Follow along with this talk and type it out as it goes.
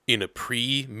In a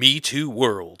pre-Me Too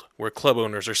world where club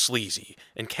owners are sleazy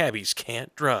and cabbies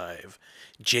can't drive,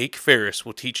 Jake Ferris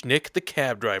will teach Nick the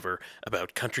cab driver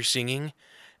about country singing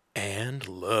and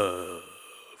love.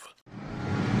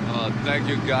 Oh, thank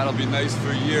you, God. It'll be nice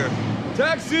for a year.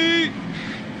 Taxi!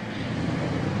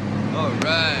 All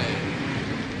right.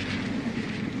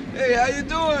 Hey, how you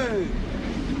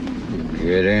doing?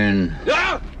 Get in.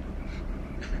 Ah!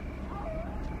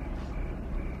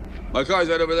 My car's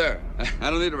right over there. I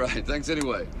don't need a ride. Thanks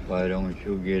anyway. Why don't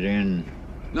you get in?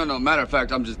 No, matter of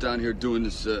fact, I'm just down here doing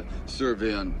this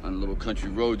survey on little country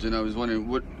roads, and I was wondering,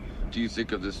 what do you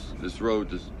think of this road,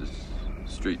 this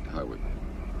street highway?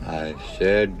 I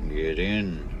said get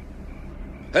in.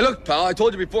 Hey, look, pal, I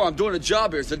told you before, I'm doing a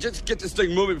job here, so just get this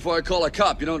thing moving before I call a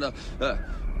cop. You know,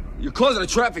 you're causing a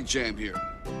traffic jam here.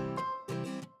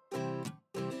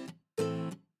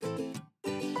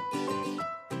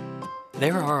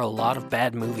 There are a lot of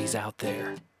bad movies out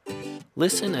there.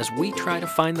 Listen as we try to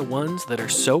find the ones that are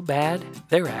so bad,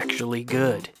 they're actually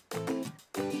good.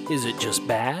 Is it just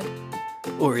bad?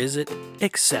 Or is it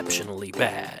exceptionally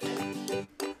bad?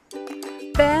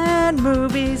 Bad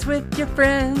movies with your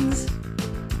friends.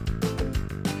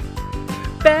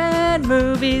 Bad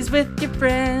movies with your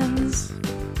friends.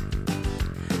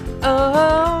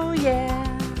 Oh, yeah.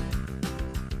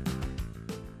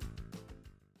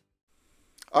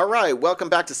 All right, welcome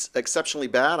back to Exceptionally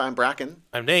Bad. I'm Bracken.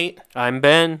 I'm Nate. I'm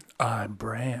Ben. I'm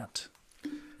Brant.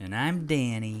 And I'm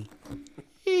Danny.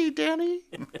 Hey, Danny.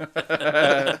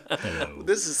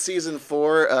 This is season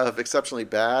 4 of Exceptionally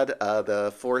Bad.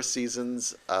 The 4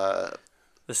 seasons. The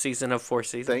season of 4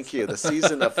 seasons. Thank you. The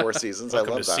season of 4 seasons.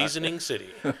 Welcome I love to that. Seasoning City.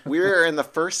 We're in the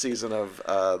first season of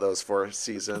those 4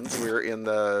 seasons. We're in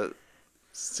the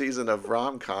season of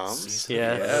rom-coms.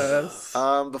 Yes.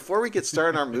 Before we get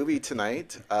started on our movie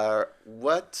tonight,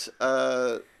 what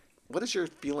is your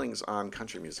feelings on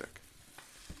country music?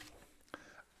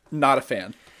 Not a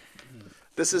fan.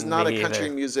 This is not Me a country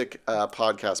either. music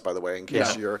podcast, by the way, in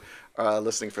case Yeah. you're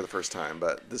listening for the first time.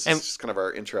 But this And- is just kind of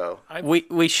our intro.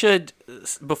 We should,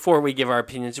 before we give our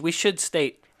opinions, we should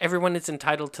state everyone is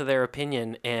entitled to their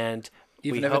opinion, and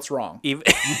Even we if hope- it's wrong.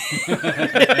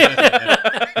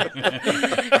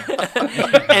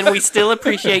 And we still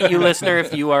appreciate you, listener,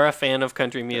 if you are a fan of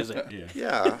country music.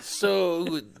 Yeah.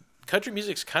 So, country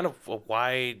music's kind of a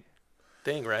wide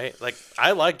thing, right? Like,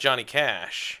 I like Johnny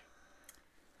Cash.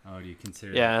 Oh, do you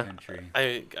consider Yeah. that country?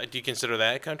 Do you consider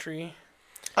that country?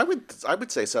 I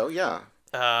would say so, yeah.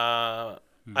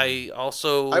 I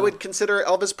also... I would consider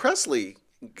Elvis Presley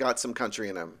got some country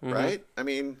in him, Mm-hmm. right? I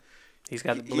mean, He's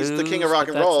got the He's blues. the king of rock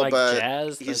and that's roll, like but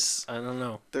jazz. he's- I don't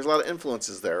know. there's a lot of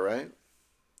influences there, right?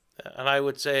 And I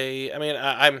would say, I mean,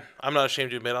 I'm not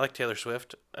ashamed to admit I like Taylor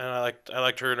Swift, and I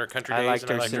liked her in her country I days, liked and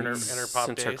her I liked her in her since pop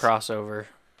her days. crossover.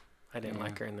 I didn't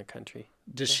like her in the country.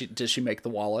 Does she make the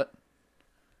wallet?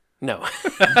 No.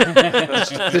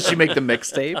 Does she make the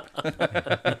mixtape?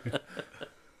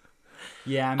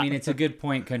 Yeah, I mean, it's a good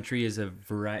point. Country is a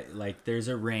variety. Like, there's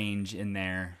a range in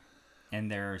there,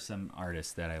 and there are some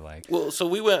artists that I like. Well, so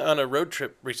we went on a road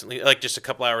trip recently, like just a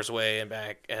couple hours away and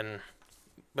back,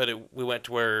 we went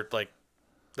to where like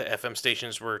the FM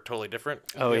stations were totally different.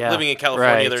 Oh, yeah. Living in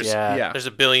California, Right, there's yeah. there's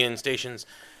a billion stations,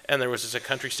 and there was just a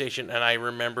country station, and I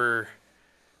remember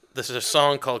this is a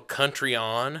song called "Country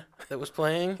On" that was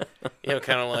playing. You know,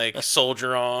 kind of like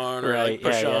 "Soldier On" or Right, like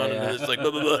 "Push yeah, On," yeah, and yeah. it's like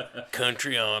blah, blah, blah,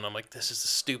 "Country On." I'm like, this is the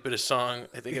stupidest song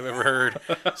I think I've ever heard.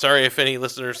 Sorry if any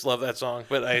listeners love that song,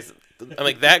 but I'm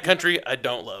like, that country I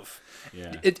don't love.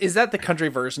 Yeah. Is that the country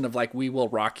version of like "We Will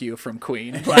Rock You" from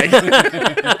Queen? Like,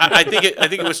 I think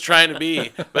it was trying to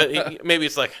be, but maybe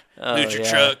it's like Lucha yeah.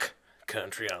 Truck,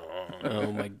 Country On.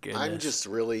 Oh, my goodness. I'm just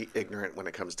really ignorant when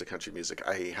it comes to country music.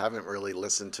 I haven't really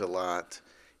listened to a lot.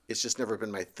 It's just never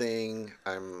been my thing.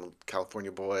 I'm a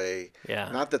California boy. Yeah.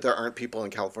 Not that there aren't people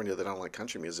in California that don't like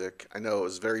country music. I know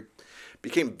it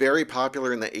became very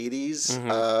popular in the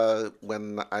 80s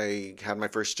when I had my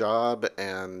first job,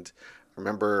 and I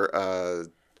remember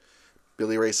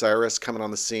Billy Ray Cyrus coming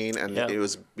on the scene, and Yeah.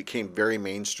 it became very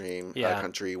mainstream Yeah.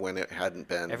 country when it hadn't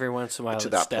been. Every once in a while to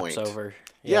it that steps point. over.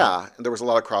 Yeah, and there was a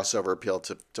lot of crossover appeal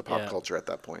to pop Yeah. culture at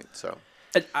that point. So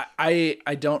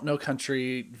I don't know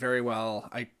country very well.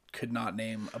 I could not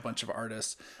name a bunch of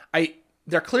artists.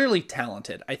 They're clearly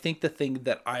talented. I think the thing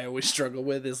that I always struggle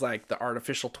with is like the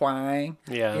artificial twang.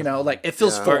 Yeah. You know, like it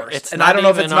feels Yeah. forced. It's and not I don't know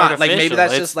if even it's not. Like maybe artificial.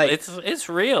 that's It's- just like it's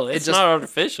real. It's just- not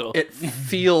artificial. it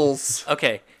feels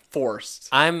Okay. forced.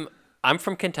 I'm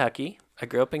from Kentucky. I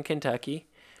grew up in Kentucky.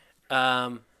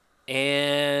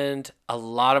 And a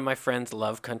lot of my friends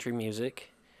love country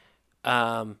music.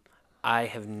 I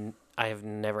I have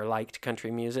never liked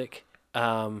country music.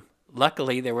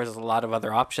 Luckily, there was a lot of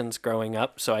other options growing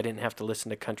up, so I didn't have to listen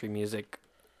to country music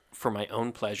for my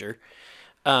own pleasure.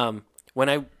 When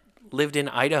I lived in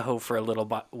Idaho for a little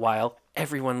while,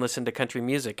 everyone listened to country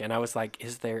music, and I was like,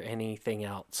 is there anything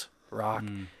else? Rock,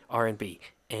 R&B,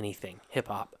 anything,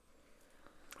 hip-hop.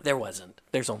 There wasn't.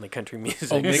 There's only country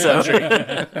music. Only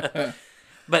country.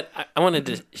 But I wanted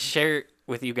to share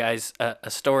with you guys a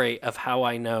story of how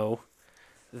I know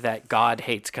that God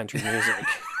hates country music.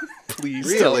 Please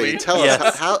Really? Tell Yes.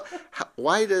 us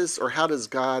how does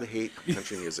God hate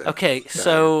country music? Okay,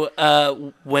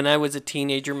 so when I was a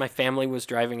teenager, my family was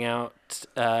driving out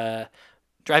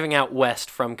west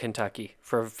from Kentucky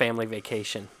for a family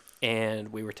vacation,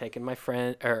 and we were taking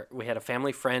we had a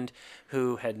family friend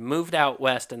who had moved out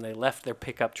west, and they left their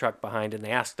pickup truck behind, and they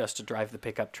asked us to drive the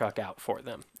pickup truck out for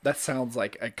them. That sounds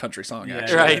like a country song, Yeah.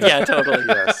 actually. Right? Yeah, totally.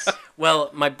 Yes. Well,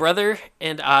 my brother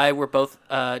and I were both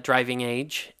driving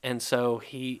age, and so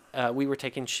we were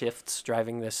taking shifts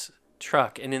driving this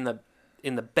truck. And in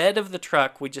the bed of the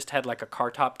truck, we just had like a car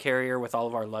top carrier with all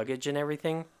of our luggage and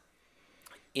everything.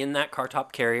 In that car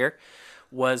top carrier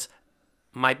was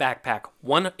my backpack,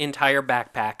 one entire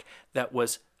backpack that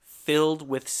was filled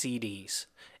with CDs.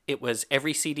 It was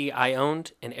every CD I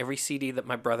owned and every CD that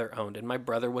my brother owned. And my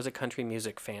brother was a country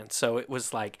music fan, so it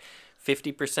was like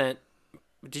 50%.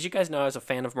 Did you guys know I was a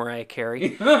fan of Mariah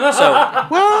Carey? So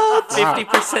what?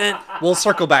 50%. We'll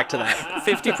circle back to that.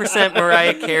 50%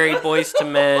 Mariah Carey, Boys to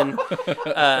Men,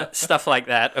 stuff like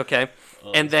that. Okay,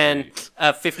 and then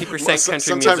 50% country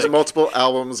Sometimes music. multiple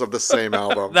albums of the same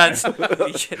album. That's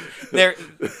there.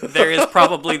 There is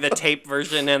probably the tape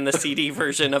version and the CD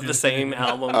version of the same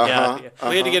album. Yeah.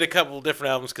 We had to get a couple of different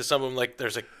albums because some of them, like,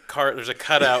 there's a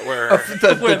cutout where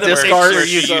The disc picture art.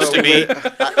 used to be.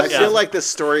 I feel like this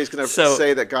story is going to So-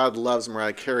 say that God loves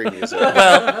Mariah Carey music.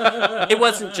 Well, it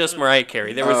wasn't just Mariah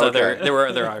Carey. There was Oh, okay. there were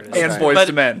other artists. And Boys But-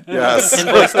 to Men. Yes. and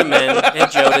Boyz II Men,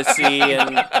 and Jodeci,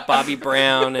 and Bobby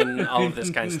Brown, and all of this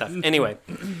kind of stuff. Anyway,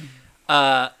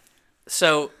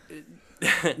 so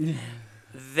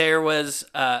there was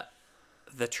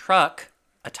the truck,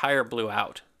 a tire blew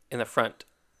out, in the front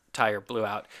tire blew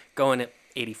out, going at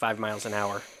 85 miles an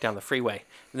hour down the freeway.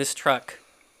 And this truck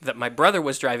that my brother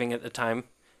was driving at the time,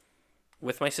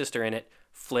 with my sister in it,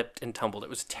 flipped and tumbled. It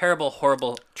was a terrible,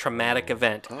 horrible, traumatic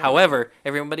event. However,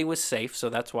 everybody was safe, so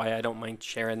that's why I don't mind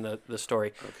sharing the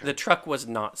story. The truck was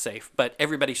not safe, but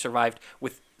everybody survived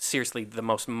with seriously the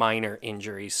most minor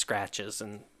injuries, scratches,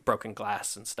 and broken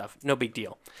glass and stuff. No big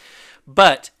deal.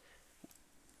 But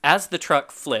as the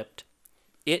truck flipped,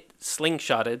 it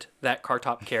slingshotted that car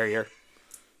top carrier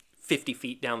 50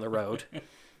 feet down the road,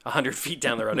 100 feet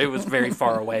down the road. It was very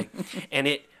far away. And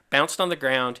it bounced on the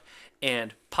ground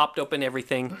and popped open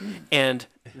everything. And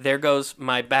there goes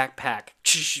my backpack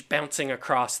bouncing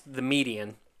across the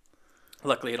median.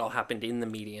 Luckily, it all happened in the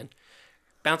median.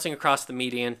 Bouncing across the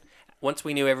median. Once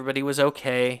we knew everybody was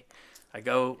okay, I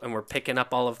go and we're picking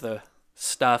up all of the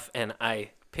stuff, and I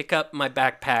pick up my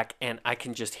backpack, and I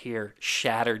can just hear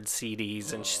shattered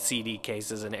CDs and CD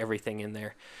cases and everything in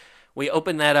there. We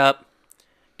open that up,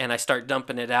 and I start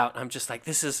dumping it out. I'm just like,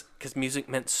 this is, because music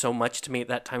meant so much to me at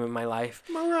that time in my life.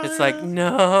 Mariah. It's like,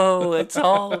 no, it's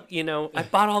all, I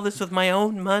bought all this with my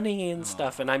own money and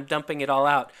stuff, and I'm dumping it all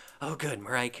out. Oh, good,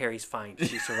 Mariah Carey's fine.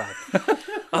 She survived.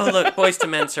 Oh, look, Boyz II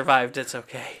Men survived. It's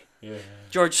okay. Yeah.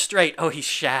 George Strait, oh, he's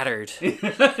shattered.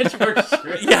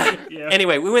 Yeah.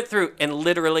 Anyway, we went through, and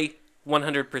literally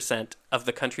 100% of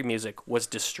the country music was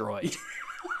destroyed.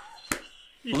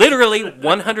 Literally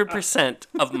 100%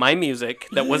 of my music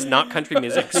that was not country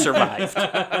music survived.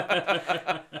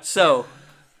 So,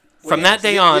 from that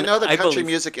day on, you know the I country believe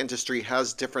music industry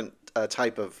has different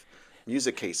type of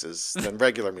music cases than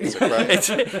regular music, right?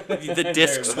 the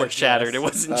discs were shattered. It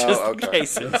wasn't just okay.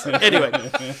 cases. Anyway,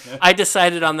 I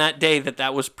decided on that day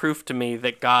that was proof to me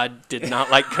that God did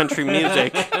not like country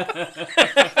music.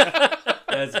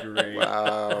 That's great.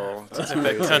 Wow. That's That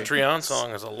crazy. country on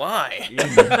song is a lie.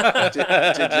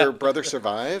 Did your brother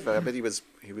survive? I bet he was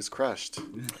crushed.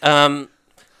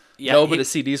 Yeah, No, but his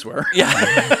CDs were. yeah,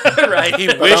 right. He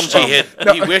wished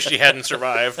he wished he hadn't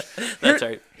survived. That's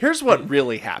right. Here's what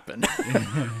really happened.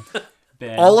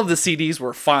 Ben. All of the CDs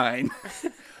were fine.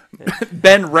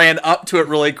 Ben ran up to it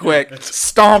really quick,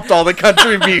 stomped all the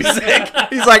country music.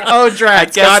 He's like, "Oh,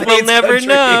 Drax, Guess God we'll hates never country."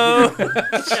 know.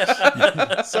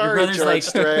 Your Sorry, brother's George like,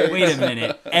 Strait. wait a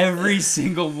minute. Every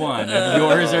single one of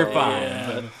yours are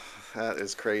fine. That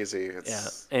is crazy. It's,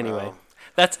 Yeah. Anyway,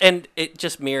 wow. and it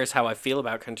just mirrors how I feel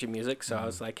about country music. So I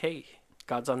was like, hey,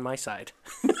 God's on my side.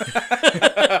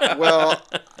 Well,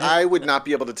 I would not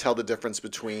be able to tell the difference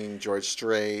between George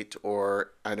Strait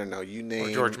or, I don't know, you name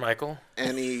Or George Michael.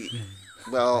 any.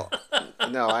 Well,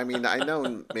 no, I mean, I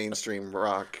know mainstream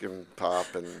rock and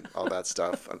pop and all that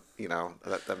stuff. You know,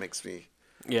 that makes me.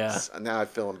 Yeah. Now I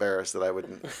feel embarrassed that I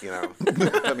wouldn't, you know,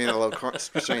 put me in a little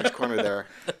strange corner there,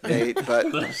 Nate.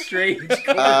 But Strange.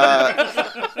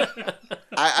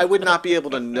 I would not be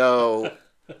able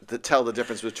to tell the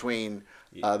difference between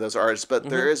those artists. But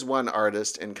there is one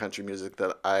artist in country music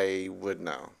that I would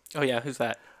know. Oh yeah, who's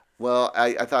that? Well,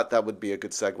 I thought that would be a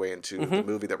good segue into the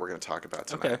movie that we're going to talk about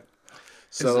tonight. Okay.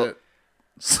 So Is it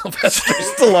Sylvester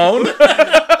Stallone?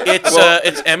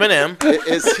 It's Eminem.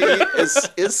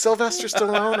 is Sylvester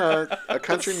Stallone a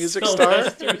country music star?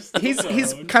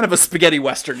 He's kind of a spaghetti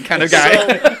western kind of guy.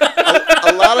 So,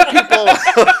 a lot of people.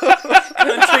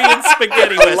 Country and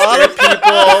spaghetti A lot of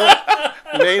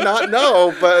people may not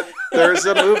know, but there's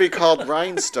a movie called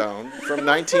Rhinestone from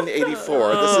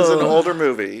 1984. This is an older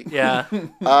movie. Yeah.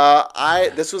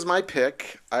 This was my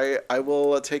pick. I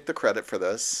will take the credit for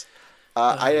this.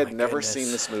 I had never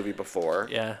seen this movie before.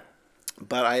 Yeah.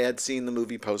 But I had seen the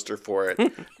movie poster for it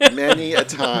many a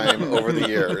time over the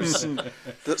years.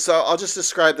 So I'll just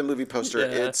describe the movie poster.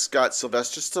 Yeah. It's got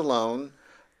Sylvester Stallone.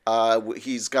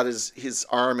 He's got his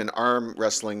arm in arm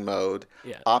wrestling mode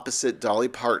opposite Dolly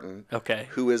Parton,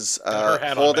 who is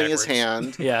holding his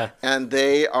hand. Yeah. And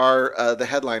they are the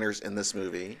headliners in this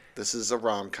movie. This is a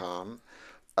rom-com.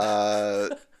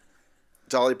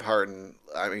 Dolly Parton,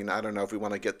 I mean, I don't know if we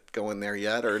want to get going there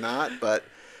yet or not, but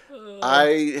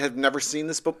I had never seen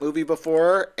this movie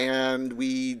before, and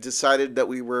we decided that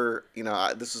we were,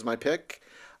 this was my pick.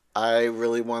 I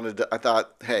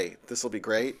thought, hey, this will be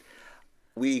great.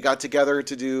 We got together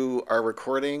to do our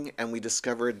recording, and we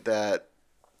discovered that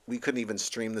we couldn't even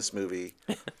stream this movie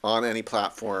on any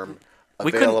platform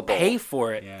We available. couldn't pay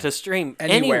for it to stream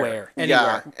anywhere.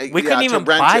 Yeah, We couldn't even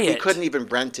buy it. We couldn't even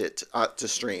rent it to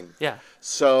stream. Yeah.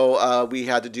 So we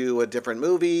had to do a different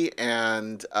movie,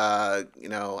 and I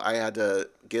had to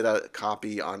get a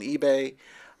copy on eBay,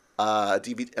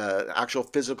 DVD, actual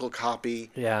physical copy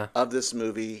of this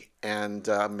movie, and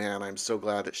man, I'm so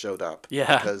glad it showed up.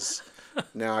 Yeah. Because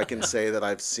now I can say that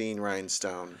I've seen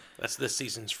Rhinestone. That's this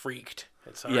season's Freaked.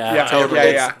 It's hard. Yeah,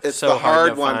 Totally. Yeah. It's So the hard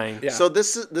hard to one. find. Yeah. So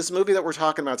this movie that we're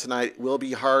talking about tonight will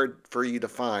be hard for you to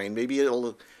find. Maybe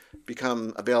it'll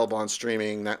become available on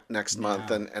streaming next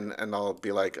month, and I'll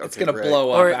be like, okay, It's gonna great.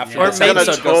 blow up Or- after or this It's gonna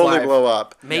episode goes totally live. blow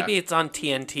up. Maybe it's on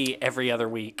TNT every other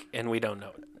week, and we don't know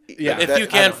it. Yeah, If That- you I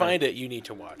can don't find it, you need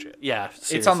to watch it. Yeah, it's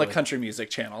on the seriously. country music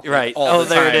channel. Right. all Oh, the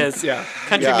there it time. is. Yeah.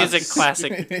 Country Yeah. music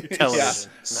classic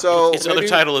television. So Its other maybe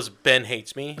title is Ben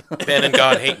Hates Me. Ben and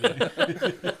God Hate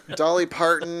Me. Dolly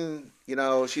Parton,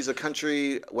 she's a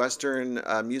country western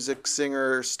music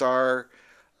singer star.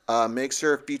 Makes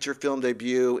her feature film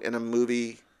debut in a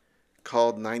movie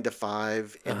called 9 to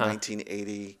 5 in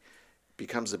 1980.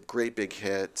 Becomes a great big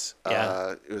hit.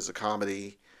 Yeah. It was a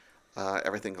comedy.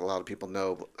 Everything a lot of people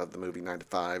know of the movie 9 to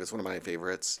 5. It's one of my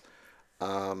favorites.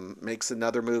 Makes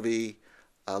another movie,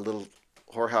 Little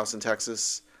Whorehouse in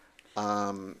Texas,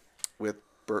 with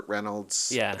Burt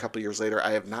Reynolds. Yeah. A couple years later,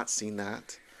 I have not seen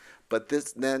that, but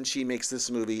then she makes this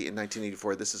movie in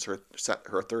 1984. This is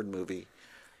her third movie.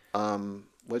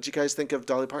 What did you guys think of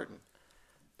Dolly Parton?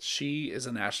 She is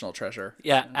a national treasure.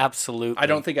 Yeah, absolutely. I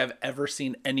don't think I've ever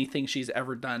seen anything she's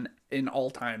ever done in all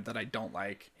time that I don't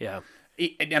like. Yeah.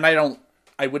 And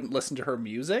I wouldn't listen to her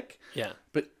music. Yeah.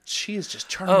 But she is just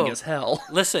charming Oh. as hell.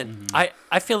 Listen,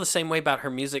 I feel the same way about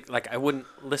her music. Like, I wouldn't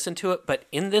listen to it, but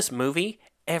in this movie,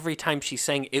 every time she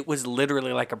sang, it was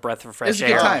literally like a breath of fresh It's a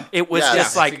good air. time. It was Yes.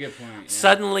 just That's like, a good point, yeah.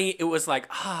 suddenly it was like,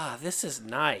 this is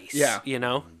nice. Yeah.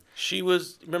 She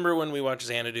was. Remember when we watched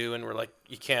Xanadu and we're like,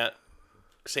 you can't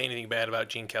say anything bad about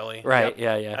Gene Kelly? Right,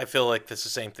 yeah. I feel like that's the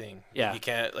same thing. Yeah. You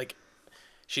can't,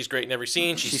 she's great in every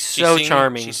scene. She so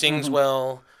charming. She sings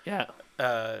well. Yeah.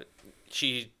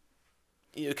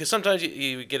 Because sometimes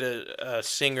you get a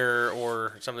singer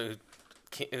or something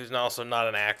who's also not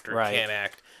an actor, Right. can't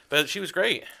act. But she was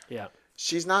great. Yeah.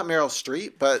 She's not Meryl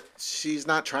Streep, but she's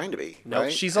not trying to be. No,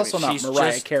 right? She's I also mean, not she's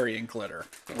Mariah just- Carey in Glitter.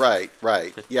 Right.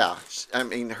 Yeah. I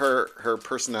mean, her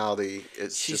personality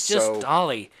is She's just so.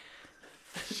 Dolly.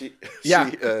 She Yeah.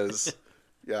 is.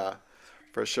 Yeah,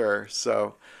 for sure.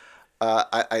 So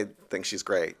I think she's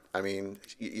great. I mean,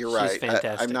 you're She's right.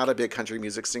 fantastic. I'm not a big country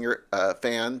music singer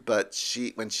fan, but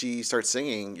when she starts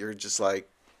singing, you're just like,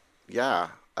 yeah,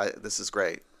 this is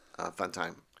great. Fun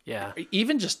time. Yeah.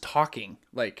 Even just talking,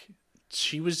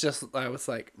 she was just, I was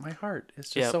like, my heart is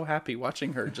just Yep. so happy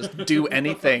watching her just do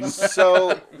anything.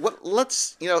 So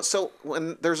let's so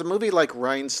when there's a movie like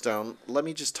Rhinestone, let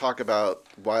me just talk about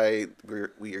why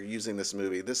we are using this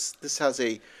movie. This has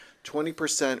a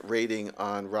 20% rating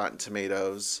on Rotten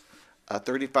Tomatoes, a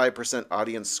 35%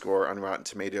 audience score on Rotten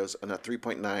Tomatoes, and a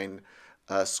 3.9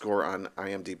 score on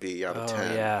IMDb out of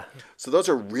 10. yeah. So those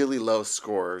are really low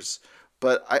scores.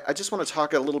 But I just want to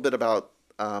talk a little bit about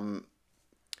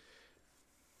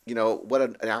what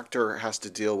an actor has to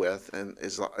deal with, and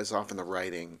is often the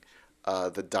writing,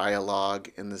 the dialogue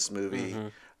in this movie.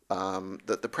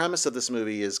 The premise of this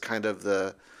movie is kind of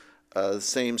the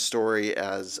same story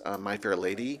as My Fair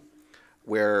Lady,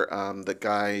 where the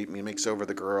guy makes over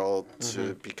the girl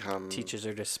to become Teaches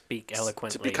her to speak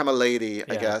eloquently. to become a lady,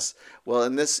 I Yeah. guess. Well,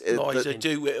 in this, Liza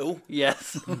Doolittle.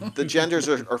 Yes. the genders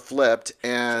are flipped,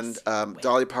 and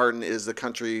Dolly Parton is the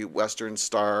country western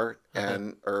star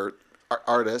and or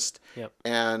artist, Yep.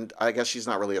 and I guess she's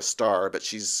not really a star, but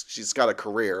she's got a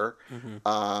career.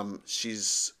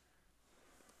 She's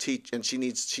she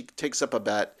takes up a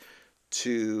bet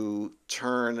to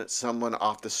turn someone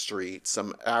off the street,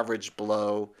 some average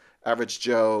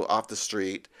Joe off the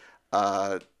street,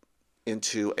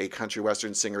 into a country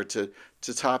western singer to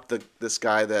top this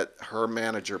guy that her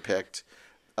manager picked,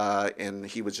 and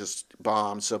he was just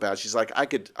bombed so bad. She's like, I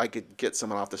could get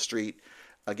someone off the street.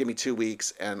 Give me 2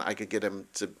 weeks, and I could get him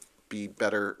to be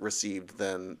better received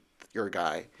than your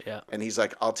guy. Yeah. And he's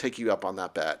like, I'll take you up on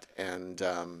that bet. And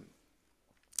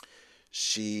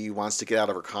she wants to get out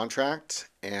of her contract,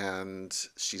 and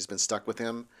she's been stuck with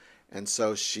him. And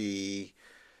so she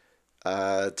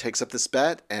takes up this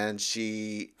bet, and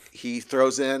he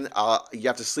throws in, you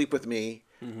have to sleep with me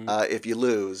if you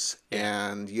lose,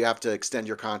 and you have to extend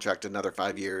your contract another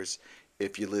 5 years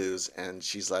if you lose. And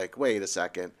she's like, wait a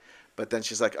second. But then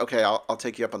she's like, okay, I'll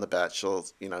take you up on the bet.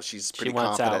 She's pretty She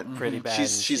wants confident. out pretty bad. and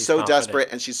She's so confident. desperate,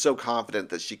 and she's so confident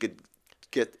that she could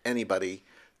get anybody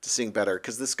to sing better.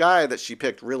 Because this guy that she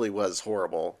picked really was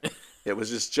horrible. It was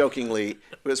just jokingly,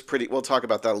 it was pretty. We'll talk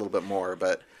about that a little bit more,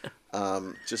 but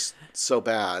just so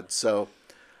bad. So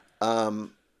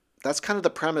that's kind of the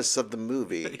premise of the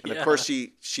movie. And of course,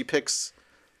 she picks.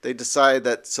 They decide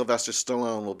that Sylvester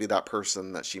Stallone will be that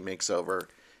person that she makes over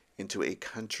into a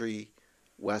country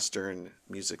western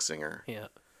music singer. Yeah.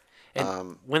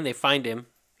 And when they find him,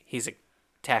 he's a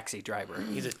taxi driver.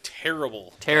 He's a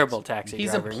terrible taxi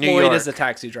He's driver. New employed York. as a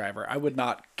taxi driver. I would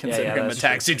not consider him a that's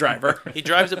taxi driver. He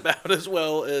drives about as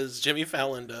well as Jimmy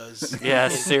Fallon does. Yeah,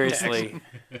 seriously.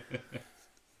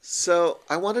 So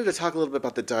I wanted to talk a little bit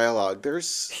about the dialogue.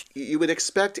 You would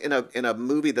expect in a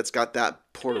movie that's got that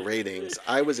poor ratings,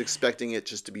 I was expecting it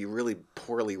just to be really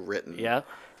poorly written. Yeah.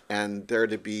 And there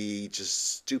to be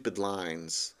just stupid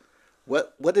lines.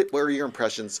 What were your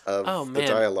impressions of the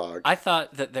dialogue? I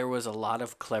thought that there was a lot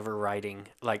of clever writing,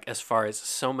 like as far as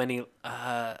so many.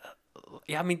 There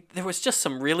was just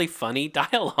some really funny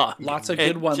dialogue. Lots of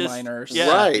And good one-liners.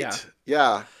 Yeah. Right.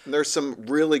 Yeah. And there's some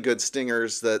really good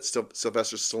stingers that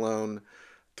Sylvester Stallone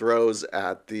throws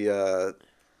at the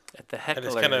At the And it's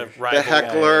heckler. kind of the rival.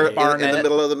 heckler in the Barnett.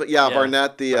 middle of the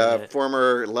Barnett, the Barnett.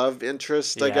 former love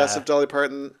interest, I guess, Yeah. of Dolly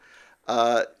Parton.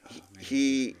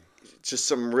 He just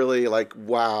some really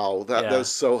wow, that Yeah. was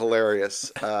so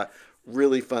hilarious.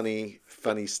 Really funny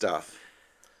stuff.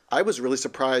 I was really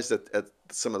surprised at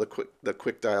some of the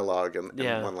quick dialogue and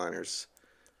Yeah. one-liners,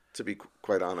 to be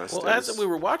quite honest. Well, as we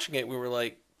were watching it, we were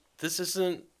like, "This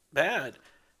isn't bad.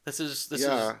 This is."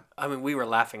 I mean, we were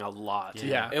laughing a lot.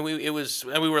 Yeah. And we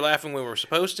were laughing when we were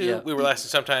supposed to. Yeah. We were laughing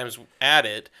sometimes at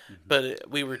it, but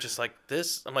we were just like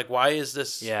this. I'm like, why is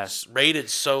this rated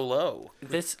so low?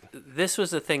 This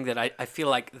was the thing that I feel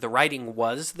like the writing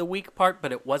was the weak part,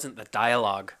 but it wasn't the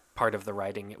dialogue part of the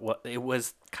writing. It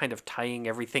was kind of tying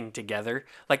everything together.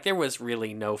 Like there was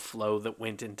really no flow that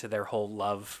went into their whole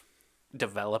love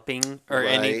developing or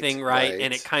anything, right?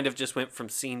 And it kind of just went from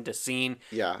scene to scene.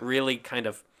 Yeah. Really kind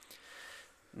of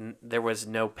there was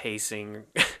no pacing.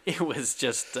 It was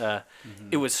just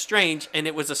it was strange, and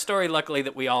it was a story luckily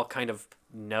that we all kind of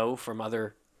know from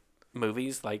other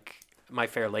movies like My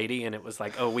Fair Lady, and it was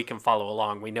like, oh, we can follow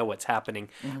along, we know what's happening.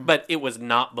 But it was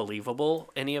not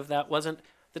believable. Any of that wasn't.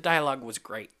 The dialogue was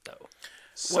great though.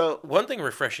 So One thing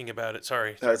refreshing about it,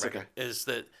 sorry, That's Brandon, okay. is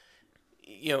that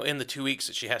in the 2 weeks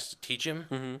that she has to teach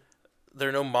him, there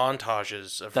are no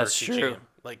montages of That's her teaching true. him.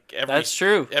 Like every That's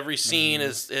true. Every scene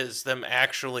is him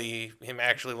actually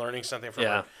learning something from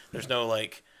Yeah. her. There's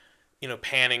no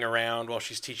panning around while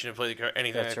she's teaching him to play the guitar,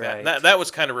 anything That's like that. right. And that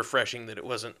was kind of refreshing that it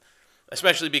wasn't,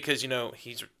 especially because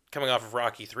he's coming off of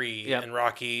Rocky 3, Yep. and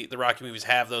the Rocky movies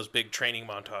have those big training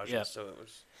montages. Yep. So it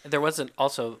was. There wasn't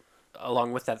also,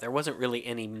 along with that, there wasn't really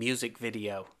any music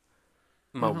video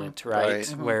moment, right?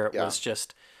 Right. Where it Yeah. was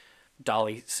just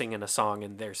Dolly singing a song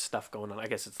and there's stuff going on. I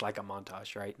guess it's like a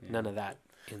montage, right? None of that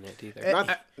in it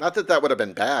either. Not that would have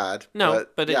been bad. No,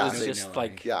 but it yeah, was just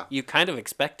like, Yeah. you kind of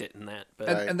expect it in that. But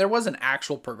And there was an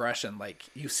actual progression. Like,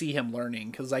 you see him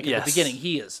learning, because like at Yes. the beginning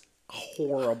he is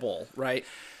horrible, right?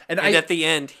 And and at the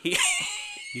end,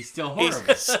 He's still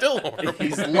horrible. Still horrible.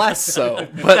 he's less so,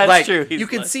 but That's like true, he's you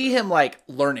can less see him like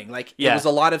learning. Like Yeah. it was a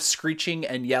lot of screeching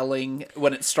and yelling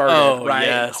when it started. oh, right?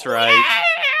 yes, right.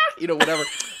 You know, whatever,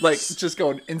 like just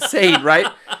going insane, right?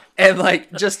 And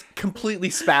like just completely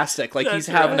spastic, like he's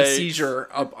That's having a right. seizure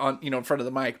up on in front of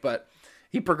the mic. But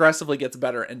he progressively gets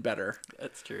better and better.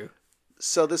 That's true.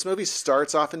 So this movie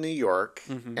starts off in New York,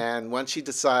 and once she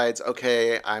decides,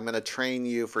 okay, I'm going to train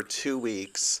you for 2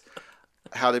 weeks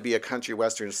how to be a country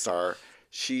western star,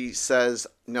 she says,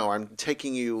 no, I'm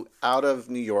taking you out of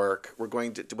New York. We're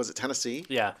going to, was it Tennessee?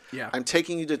 Yeah. Yeah, I'm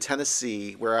taking you to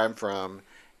Tennessee, where I'm from,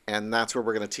 and that's where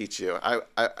we're going to teach you.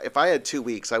 If I had 2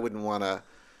 weeks, I wouldn't want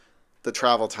the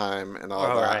travel time and all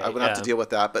that. right, I wouldn't have to yeah. deal with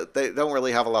that, but they don't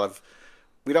really have a lot of,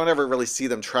 we don't ever really see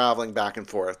them traveling back and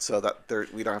forth, so that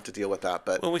we don't have to deal with that.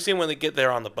 But Well, we see him when they get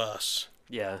there on the bus.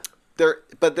 Yeah.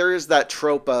 there is that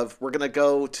trope of we're gonna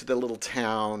go to the little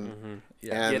town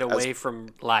and Get away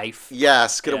from life.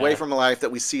 get away Yeah. from a life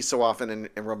that we see so often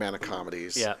in romantic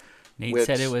comedies. Yeah. Nate Which-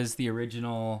 said it was the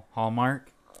original Hallmark.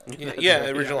 Yeah,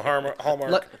 the original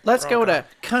Hallmark. Let's go rom-com. to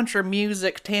Country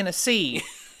Music, Tennessee.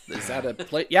 Is that a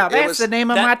place? Yeah, that's was- the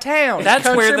name of my town. That's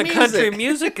where the Music. country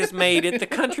music is made at the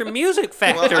Country Music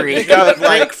Factory. You got it, Drink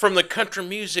like from the country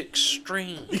music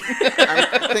stream.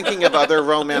 I'm thinking of other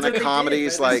romantic That's what they did,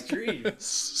 comedies by the like stream.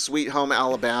 Sweet Home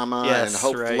Alabama Yes, and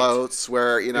Hope right. Floats,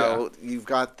 where you've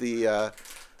got the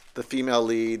female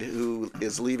lead who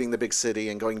is leaving the big city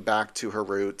and going back to her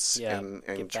roots Yeah, and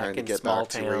get trying back to in get small back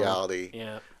to town. reality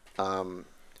Yeah.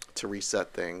 to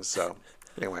reset things. So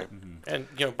anyway. And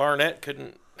Barnett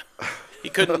couldn't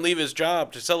leave his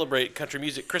job to celebrate country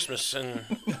music Christmas, and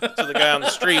so the guy on the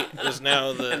street is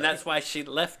now the. And that's why she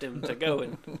left him to go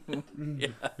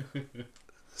and.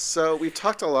 So we've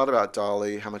talked a lot about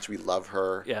Dolly, how much we love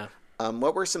her. Yeah.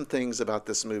 What were some things about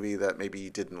this movie that maybe you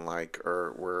didn't like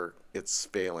or were its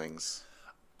failings?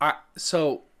 A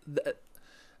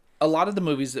lot of the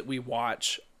movies that we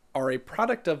watch are a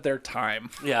product of their time,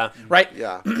 Yeah. right?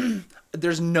 Yeah.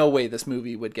 There's no way this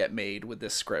movie would get made with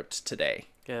this script today,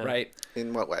 Yeah. right?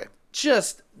 In what way?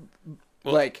 Just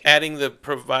Well, like adding the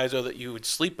proviso that you would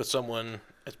sleep with someone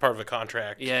as part of a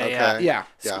contract. Yeah. Okay. Yeah. yeah,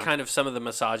 It's Yeah. kind of some of the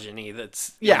misogyny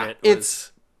that's Yeah, in it was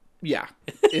it's- yeah.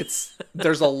 It's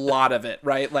there's a lot of it,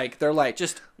 right? Like they're like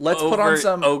just let's put on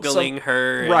some ogling some-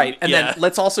 her, right, and yeah. then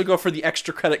let's also go for the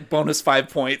extra credit bonus 5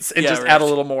 points and Yeah, just right. add a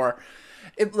little more.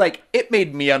 It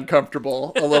made me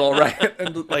uncomfortable a little, right?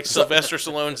 And Like Sylvester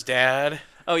Stallone's dad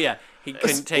Oh yeah, he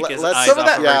couldn't take his let's- eyes some off of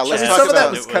that- of yeah, her let's chest. talk some of that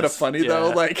about- was kind of funny though.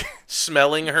 yeah. Like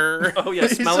smelling her. Oh yeah,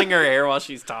 smelling her hair while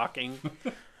she's talking.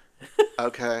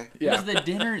 Okay. It was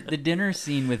the dinner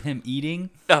scene with him eating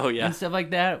Oh yeah, and stuff like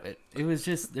that. It was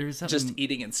just there was something. just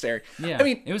eating and staring. Yeah, I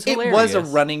mean, it was a hilarious.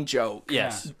 running joke.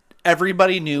 yes,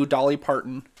 Everybody knew Dolly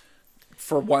Parton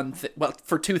for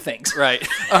for two things. right.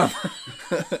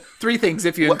 3 things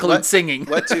if you include singing.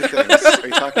 What 2 things are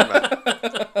you talking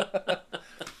about?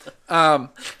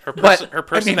 Her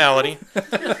personality.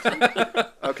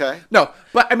 Okay. No,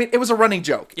 but I mean, it was a running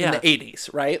joke Yeah. in the 80s,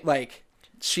 right? Like,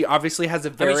 she obviously has a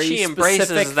mean, very she embraces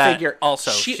specific that figure.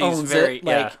 also. She She's owns very- it.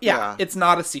 Like, Yeah. it's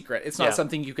not a secret. It's not Yeah.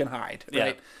 something you can hide, Yeah.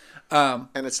 right?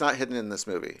 And it's not hidden in this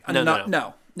movie.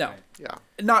 No. Yeah.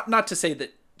 Not to say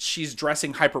that she's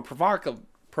dressing hyper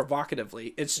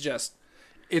provocatively. It's just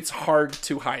it's hard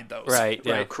to hide those. Right.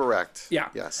 Yeah. Correct. Yeah.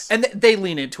 Yes. And they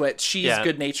lean into it. She's Yeah.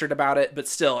 good natured about it, but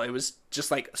still, it was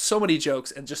just like so many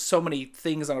jokes and just so many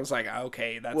things. And I was like,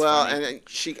 okay, that's Well, funny.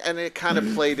 and it kind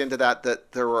of played into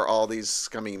that there were all these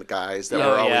scummy guys that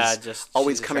Oh, were yeah, just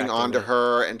always she's coming attracting on to them.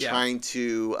 her and Yeah. trying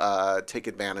to take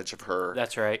advantage of her.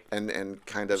 That's right. and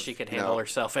kind of She could you handle know,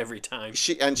 herself every time.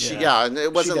 and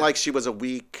it wasn't did. like she was a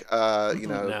weak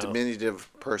No. diminutive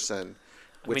person,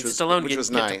 which was Stallone which didn't was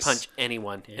get nice. to punch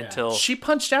anyone until She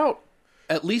punched out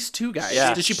at least 2 guys.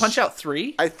 Yeah. Did she punch out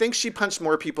 3? I think she punched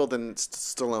more people than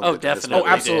Stallone. oh, did in this definitely. movie.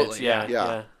 Oh, absolutely. did. Yeah, Yeah.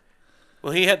 yeah.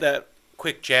 Well, he had that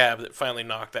quick jab that finally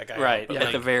knocked that guy Right. out. But, At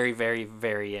like, the very, very,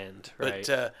 very end. Right.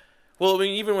 But well, I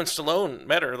mean, even when Stallone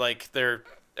met her, like they're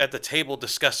at the table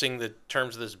discussing the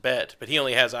terms of this bet, but he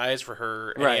only has eyes for her,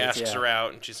 and Right, he asks yeah. her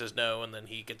out, and she says no, and then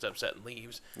he gets upset and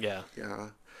leaves. yeah. Yeah.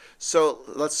 So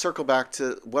let's circle back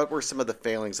to what were some of the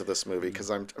failings of this movie,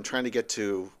 because I'm trying to get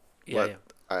to Yeah, what yeah.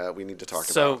 we need to talk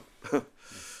So, about.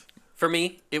 for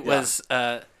me, it was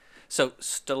so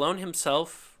Stallone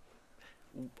himself.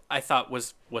 I thought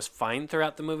was fine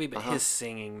throughout the movie, but his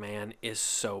singing, man, is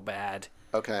so bad.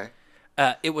 Okay.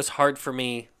 It was hard for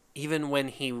me, even when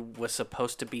he was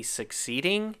supposed to be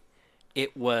succeeding.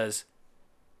 It was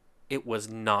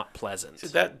not pleasant.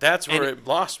 That's where it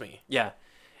lost me. Yeah.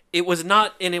 It was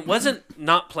not, and it wasn't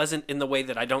not pleasant in the way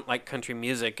that I don't like country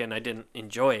music and I didn't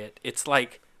enjoy it. It's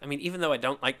like, I mean, even though I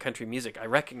don't like country music, I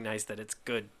recognize that it's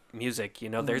good music. You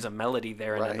know, there's a melody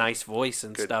there and a Right. nice voice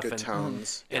and stuff. Good and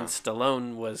tones. And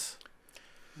Stallone was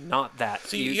not that.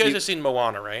 So you guys have seen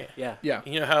Moana, right? Yeah. Yeah.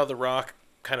 You know how The Rock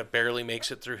kind of barely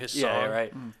makes it through his song? Yeah,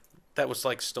 right. That was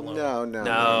like Stallone.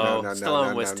 No,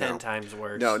 Stallone was 10 times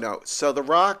worse. No. So The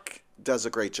Rock does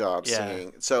a great job Yeah.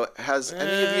 singing. So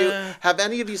have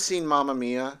any of you seen Mamma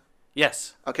Mia?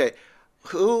 Yes. Okay.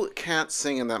 Who can't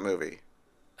sing in that movie?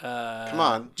 Come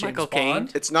on. Michael Bond? Caine.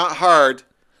 It's not hard.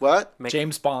 What?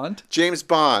 James Bond. James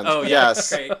Bond. Oh, yeah.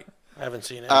 Yes. Great. I haven't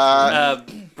seen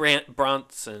it.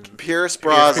 Bronson. Pierce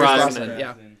Brosnan Brosnan.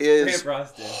 Yeah. is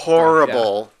Brosnan.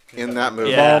 horrible in that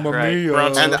movie. Yeah, right.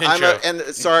 Bronson And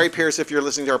Pinchot. sorry, Pierce, if you're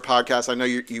listening to our podcast, I know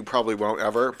you probably won't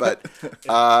ever, but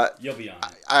You'll be on.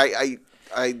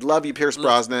 I love you, Pierce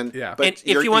Brosnan. Yeah. But And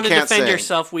if you want to can't defend sing.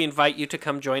 yourself, we invite you to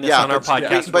come join us Yeah, on our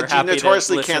podcast. We're but you happy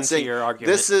notoriously to listen can't to sing. your argument.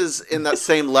 This is in that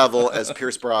same level as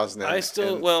Pierce Brosnan. I'm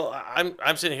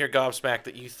sitting here gobsmacked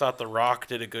that you thought The Rock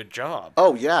did a good job.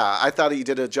 Oh yeah, I thought he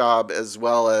did a job as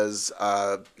well as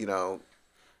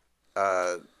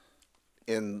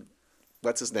in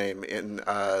what's his name in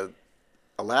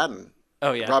Aladdin.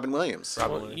 Oh yeah. Robin Williams.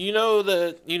 Well, you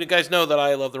guys know that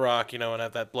I love The Rock, and I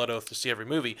have that blood oath to see every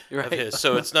movie of Right. his.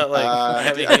 So it's not like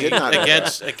I did not know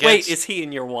against. Wait, is he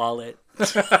in your wallet?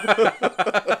 He's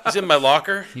in my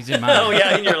locker. He's in mine. Oh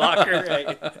yeah, in your locker,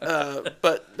 right?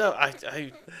 But no,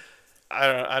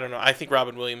 I don't know. I think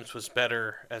Robin Williams was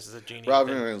better as the genie.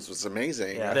 Robin Williams was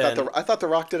amazing. Yeah. I thought the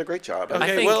Rock did a great job.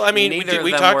 Okay, think well, I mean, neither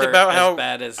we of them talked were about as how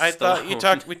bad as I thought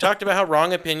Stallone. we talked about how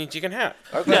wrong opinions you can have.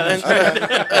 Okay.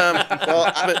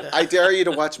 Well, I dare you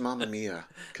to watch Mamma Mia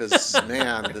because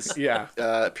man, this Yeah.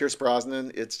 Pierce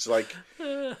Brosnan, it's like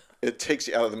it takes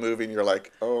you out of the movie and you're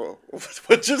like, oh,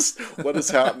 what is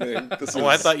happening? This Oh,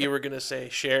 I thought you were gonna say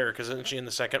Cher because isn't she in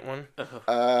the second one?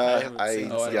 I seen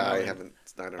haven't.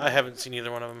 I don't know. I haven't seen either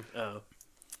one of them. Oh.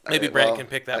 Maybe Brent can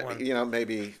pick that one.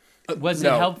 Maybe. Was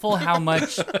No. it helpful how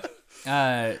much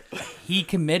he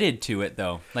committed to it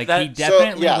though? Like That- he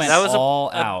definitely yes. went That was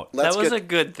all out. Let's that was get- a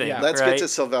good thing. Yeah. Let's right? get to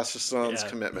Sylvester Stallone's Yeah.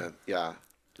 commitment. Yeah.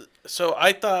 So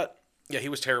I thought, yeah, he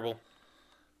was terrible,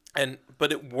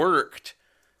 but it worked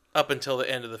up until the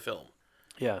end of the film.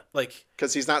 Yeah. Like,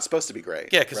 Because he's not supposed to be great.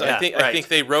 yeah, because Right. I think Right.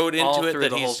 they wrote All into it through that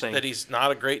the whole thing. he's not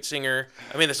a great singer.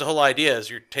 I mean, that's the whole idea is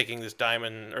you're taking this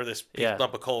diamond or this Yeah.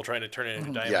 lump of coal trying to turn it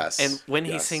into diamond. Yes. And when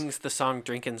he Yes. sings the song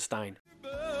Drinkenstein,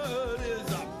 Blood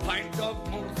is a pint of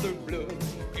monster blood,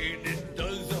 and it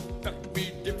does affect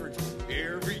me different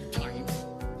every time.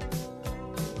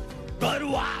 But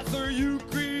why are you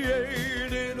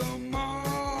created a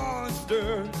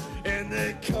monster, and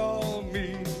they call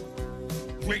me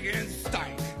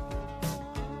Drinkenstein,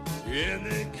 and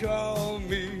they call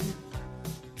me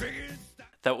Drinkenstein.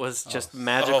 that was just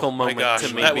magical Oh, my moment gosh,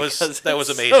 to me. that was- because that was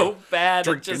it's amazing. So bad,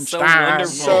 it's just so Drinkenstein.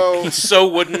 wonderful. So He's so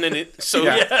wooden and it so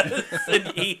yes, and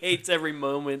he hates every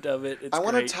moment of it. It's I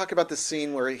want great. to talk about the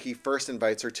scene where he first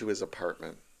invites her to his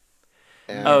apartment.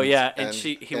 And, Oh yeah, and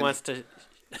he and- wants to.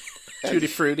 Tutti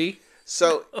Frutti.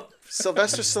 So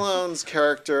Sylvester Stallone's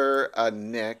character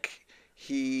Nick,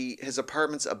 his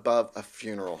apartment's above a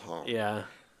funeral home. Yeah,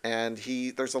 And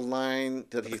there's a line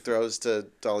that he throws to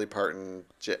Dolly Parton.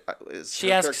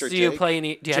 she asks, "Do you play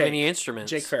any? Do you have Jake. any instruments?"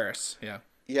 Jake Ferris. Yeah.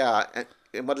 Yeah,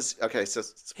 and what is okay? So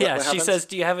Yeah, what she happens? says,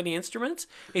 "Do you have any instruments?"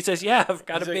 He says, "Yeah, I've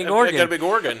got a big I organ." got a big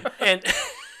organ. and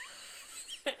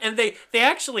and they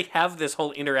actually have this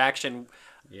whole interaction,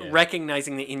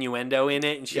 recognizing the innuendo in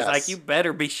it, and she's Yes. like, "You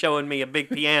better be showing me a big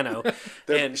piano."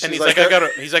 and she's And he's like,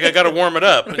 like, I gotta warm it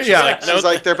up. And she's Yeah. like, no, She's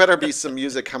like, there better be some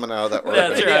music coming out of that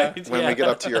organ That's right, when yeah. we get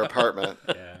up to your apartment.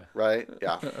 Right?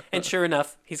 Yeah. and sure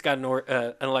enough, he's got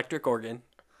an electric organ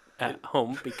at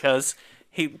home because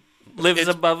he lives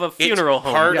It's- above a funeral it's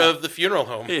home. part Yeah. of the funeral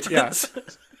home. It Yeah. is.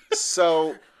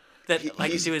 So That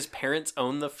like, he's- do his parents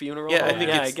own the funeral? Yeah, I home?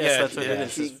 think I it's- guess yeah, that's what yeah. it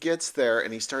is. he gets there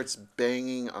and he starts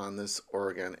banging on this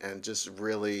organ and just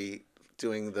really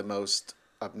doing the most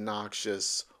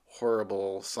obnoxious,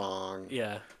 horrible song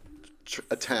Yeah.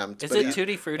 attempt. Is but it he-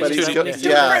 Tutti Frutti? But he's Tutti go- Frutti?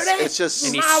 yes, it's just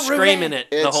And he's screaming it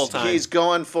the whole time. He's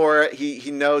going for it.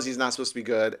 He knows he's not supposed to be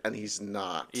good, and he's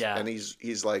not. Yeah. And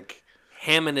he's like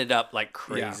hamming it up like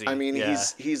crazy. I mean, Yeah.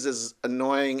 he's as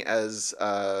annoying as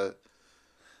The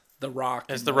Rock.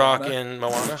 As in The Rock Moana. in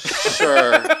Moana.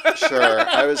 sure.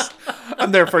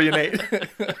 I'm there for you, Nate.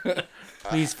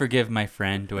 Please forgive my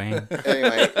friend, Dwayne.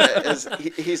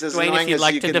 Anyway, he's as Dwayne, annoying if you'd as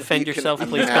like you to can, defend you can yourself,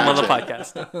 please come on the imagine.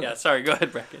 podcast. Yeah, sorry, go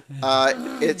ahead, Bracken.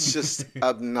 It's just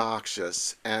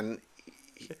obnoxious, and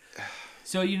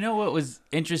So you know what was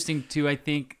interesting too, I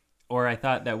think, or I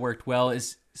thought that worked well,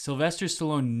 is Sylvester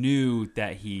Stallone knew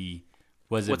that he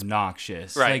was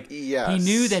obnoxious. Right. Like, Yes. he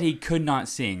knew that he could not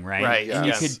sing, right? Right, And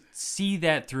you yes. could see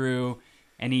that through,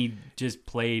 and he just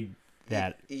played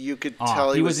that you could off.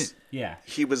 tell he was wasn't. Yeah.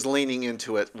 he was leaning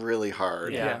into it really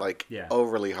hard, Yeah. like Yeah.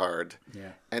 overly hard. Yeah.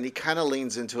 And he kind of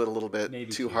leans into it a little bit Maybe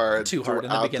too too hard Too hard in the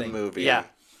throughout beginning. movie. Yeah.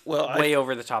 Well, Way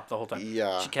over the top the whole time.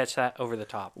 Yeah. Did you catch that? Over the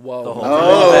top. Whoa. The whole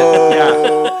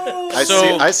Oh,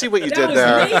 So- I see what you did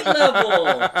there.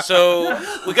 So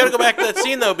we got to go back to that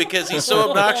scene though, because he's so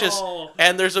obnoxious,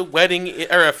 and there's a wedding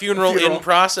or a funeral in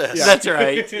process, That's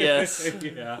right. Yes.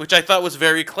 which I thought was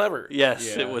very clever. Yes,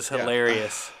 it was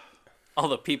hilarious. All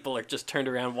the people are just turned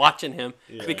around watching him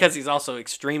because he's also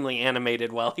extremely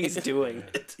animated while he's doing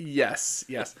it. Yes.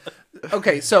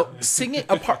 Okay, so singing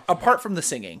apart from the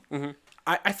singing, Mm-hmm.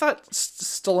 I thought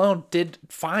Stallone did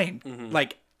fine.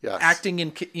 Like Yes. acting in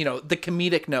the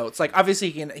comedic notes. Like obviously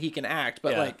he can act,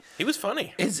 but Yeah. like He was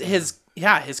funny. his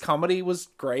comedy was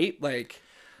great. Like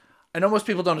I know most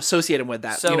people don't associate him with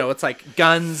that. So- It's like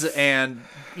guns and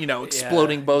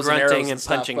exploding bows and grunting arrows and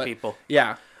stuff, punching but- people.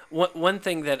 Yeah. One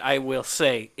thing that I will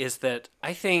say is that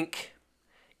I think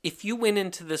if you went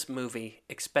into this movie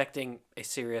expecting a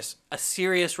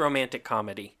serious romantic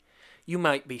comedy, you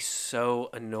might be so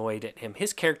annoyed at him.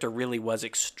 His character really was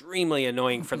extremely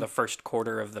annoying for the first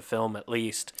quarter of the film, at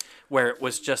least, where it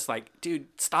was just like, dude,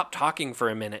 stop talking for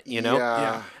a minute, you know?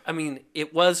 Yeah. I mean,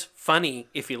 it was funny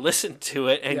if you listened to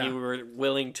it and Yeah. you were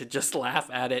willing to just laugh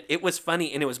at it. It was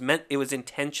funny, and it was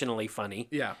intentionally funny.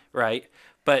 Yeah. Right?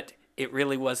 But it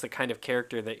really was the kind of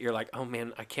character that you're like, oh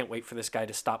man, I can't wait for this guy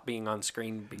to stop being on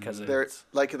screen because of There, it.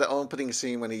 like the opening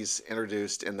scene when he's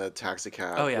introduced in the taxi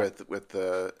cab Oh, yeah. with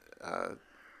the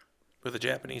With the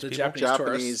Japanese The people.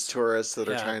 Japanese tourists that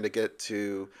are Yeah. trying to get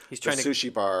to He's the trying to-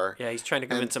 sushi bar. Yeah, he's trying to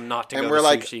convince him not to and go we're to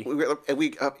like, sushi.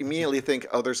 we immediately think,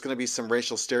 oh, there's going to be some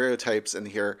racial stereotypes in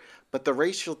here, but the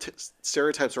racial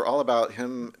stereotypes are all about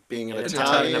him being an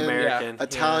Italian Italian American.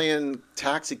 Italian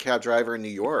taxi cab driver in New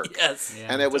York. Yes. Yeah.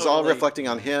 And it was all Totally. reflecting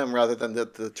on him rather than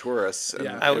the tourists. And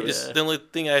Yeah. it was- The only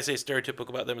thing I say stereotypical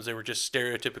about them is they were just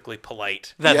stereotypically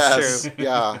polite. That's yes, true.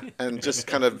 yeah, and just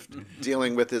kind of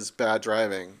dealing with his bad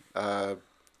driving.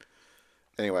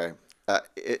 Anyway,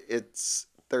 it's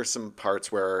there's some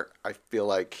parts where I feel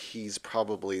like he's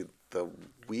probably the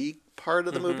weak part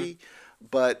of the movie,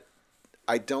 but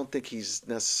I don't think he's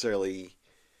necessarily.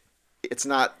 It's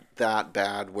not that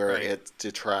bad where Right. it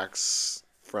detracts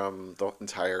from the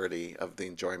entirety of the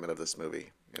enjoyment of this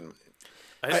movie. And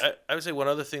I would say one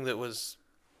other thing that was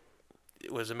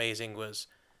amazing was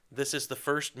this is the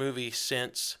first movie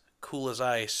since Cool as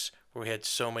Ice where we had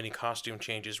so many costume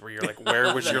changes where you're like,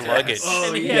 where was your luggage?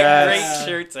 And he yes. had great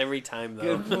shirts every time,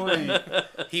 though. point.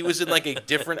 He was in like a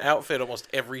different outfit almost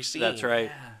every scene. That's right.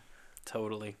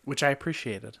 Totally. Which I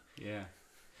appreciated. Yeah.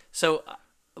 So,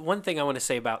 one thing I want to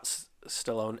say about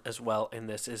Stallone as well in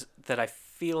this is that I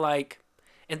feel like,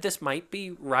 and this might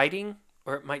be writing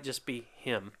or it might just be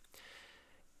him,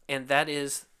 and that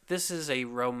is, this is a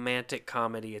romantic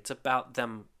comedy. It's about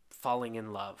them falling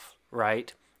in love,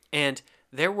 right? And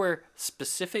there were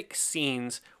specific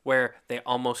scenes where they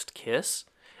almost kiss,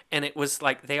 and it was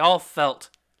like they all felt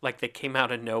like they came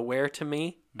out of nowhere to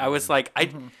me. I was like,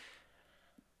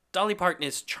 Dolly Parton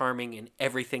is charming in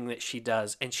everything that she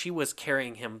does, and she was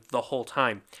carrying him the whole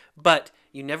time. But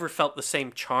you never felt the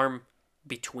same charm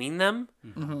between them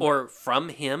or from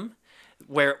him,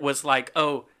 where it was like,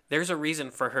 oh, there's a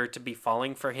reason for her to be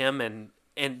falling for him,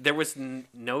 and there was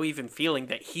no even feeling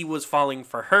that he was falling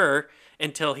for her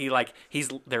until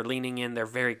they're leaning in, they're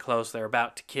very close, they're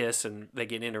about to kiss, and they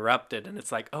get interrupted, and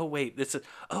it's like, oh wait,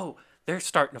 they're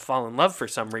starting to fall in love for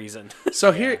some reason.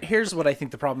 So here's what I think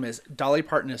the problem is. Dolly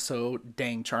Parton is so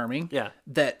dang charming. Yeah.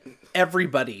 That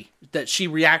she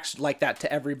reacts like that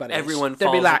to everybody. Everyone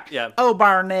They'll be falls- like, yeah. "Oh,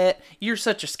 Barnett, you're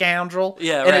such a scoundrel."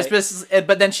 Yeah, and right. it's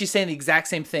but then she's saying the exact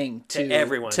same thing to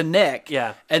everyone. to Nick.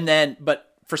 Yeah. And then,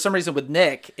 but for some reason with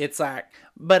Nick, it's like,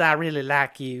 but I really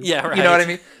like you. Yeah, right. You know what I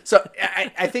mean? So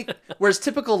I think, whereas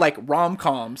typical like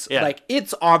rom-coms, Yeah. like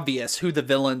it's obvious who the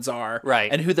villains are, Right.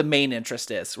 and who the main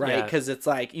interest is, right? Yeah. Because it's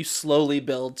like you slowly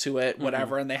build to it,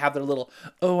 whatever, and they have their little,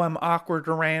 oh, I'm awkward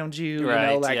around you, you know,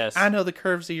 Right, like yes. I know the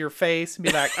curves of your face, and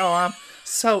be like, oh, I'm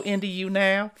so into you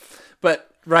now, but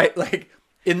right, like.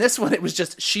 In this one, it was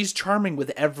just she's charming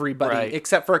with everybody Right.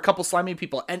 except for a couple slimy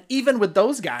people, and even with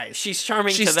those guys, She's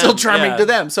charming she's to still them, charming yeah. to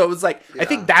them. So it was like I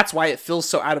think that's why it feels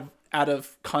so out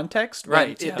of context, when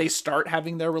Right, yeah. They start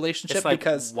having their relationship It's like,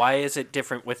 because why is it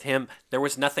different with him? There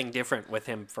was nothing different with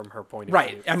him from her point of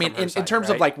right. view. I mean, from her in side, terms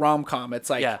right? of like rom com, it's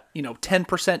like Yeah.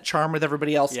 10% charm with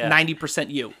everybody else, Yeah.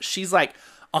 90% you. She's like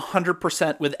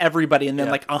 100% with everybody, and then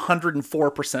Yeah. like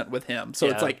 104% with him. So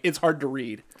it's Yeah. like it's hard to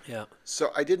read. yeah,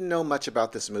 So I didn't know much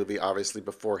about this movie, obviously,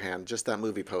 beforehand, just that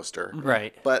movie poster.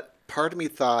 right. But part of me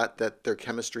thought that their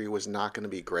chemistry was not going to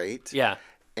be great. Yeah,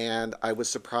 And I was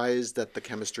surprised that the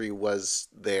chemistry was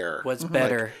there. was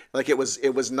better. Like it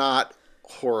was not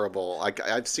horrible. Like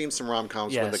I've seen some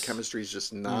rom-coms where the Yes. chemistry is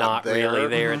just not, Not there. really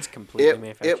there. It's completely It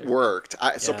manufactured. worked.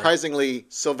 Surprisingly,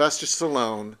 Sylvester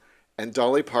Stallone and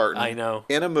Dolly Parton I know.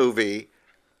 in a movie.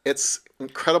 It's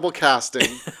incredible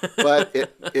casting, but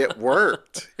it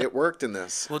worked. It worked in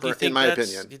this, Well, do you think in my that's,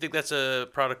 opinion. Do you think that's a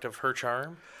product of her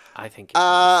charm? I think.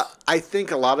 I think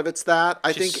a lot of it's that.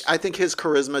 I Just- think his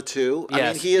charisma too. I mean,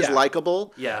 Yes, he is yeah.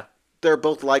 likable. yeah. They're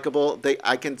both likable.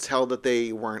 I can tell that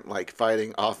they weren't like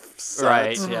fighting off sets.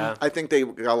 Right, yeah. I think they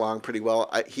got along pretty well.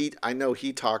 I know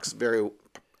he talks very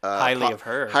Highly of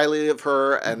her. highly of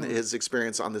her and his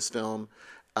experience on this film.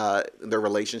 Their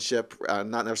relationship,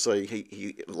 not necessarily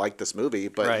he liked this movie,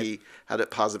 but Right. he had a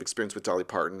positive experience with Dolly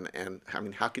Parton, and I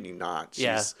mean, how can you not?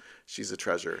 She's a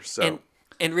treasure. So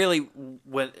And really,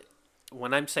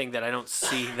 when I'm saying that I don't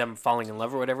see them falling in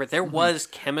love or whatever, there was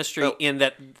chemistry in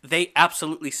that they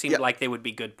absolutely seemed Yeah. like they would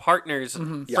be good partners,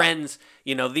 friends.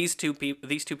 You know, these two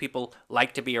people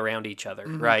like to be around each other,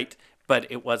 right? But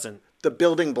it wasn't. the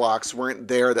building blocks weren't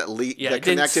there that Yeah, that it didn't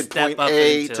connected step point up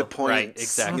A into- to point right,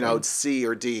 exactly. C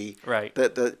or D. Right.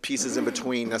 That the pieces in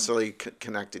between necessarily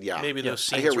connected. Yeah. Maybe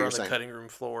those I hear scenes what were you're on the saying. cutting room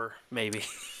floor. Maybe.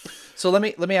 So let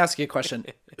me ask you a question.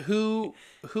 Who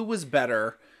was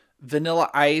better,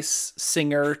 Vanilla Ice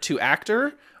singer to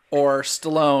actor, or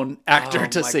Stallone actor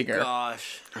to singer?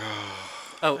 Gosh.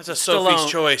 Oh, That's a Sophie's Stallone.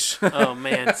 choice. Oh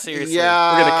man, seriously.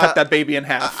 Yeah. We're gonna cut that baby in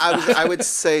half. I would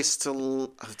say still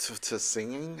to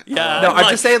singing. Yeah. No, I'm like,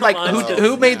 just saying, like, come on.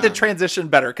 who made the transition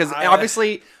better? Because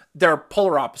obviously they're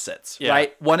polar opposites, Yeah.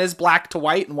 right? One is black to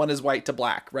white, and one is white to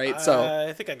black, right? So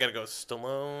I think I gotta go with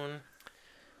Stallone,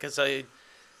 because I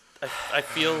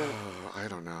feel I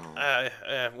don't know.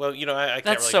 well, you know, I can't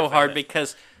That's really so defend hard it.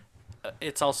 because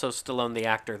it's also Stallone the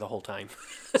actor the whole time.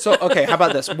 So okay, how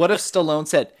about this? What if Stallone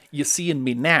said, "You seeing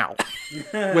me now"?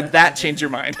 Would that change your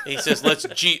mind? He says, "Let's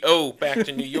G.O. back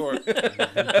to New York."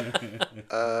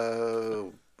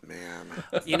 Oh man.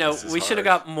 You know, This is we should have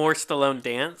hard. got more Stallone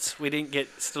dance. We didn't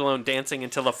get Stallone dancing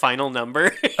until the final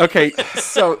number. Okay,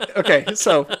 so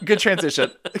good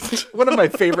transition. One of my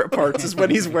favorite parts is when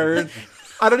he's wearing.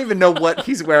 I don't even know what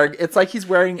he's wearing. It's like he's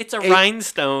wearing. It's a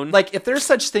rhinestone. Like if there's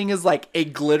such thing as like a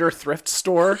glitter thrift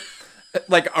store,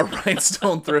 like a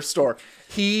rhinestone thrift store.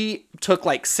 He took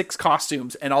like 6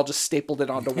 costumes and all just stapled it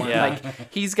onto one. Yeah.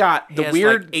 Like he's got He the has,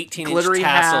 weird like 18-inch glittery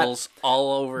hat. tassels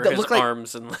all over that his look like-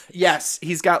 arms and Yes,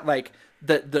 he's got like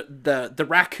the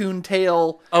raccoon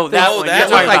tail. Oh, that one. that You're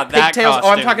one. talking like about that pigtails. Oh, I'm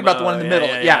costume. talking about the one in the middle.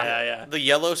 Yeah, Yeah. yeah, yeah. The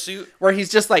yellow suit. Where he's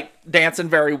just like dancing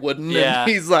very wooden. Yeah.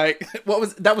 And he's like, what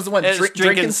was that? Was the one It's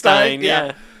Drinkenstein?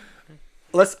 yeah.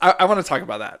 I want to talk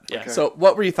about that. Yeah. Okay. So,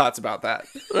 what were your thoughts about that?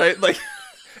 Right, like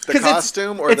The 'cause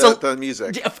costume or it's the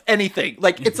music? if anything.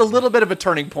 Like it's a little bit of a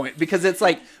turning point because it's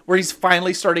like where he's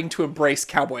finally starting to embrace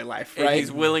cowboy life. And Right.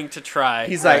 he's willing to try.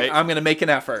 He's right? like, I'm gonna make an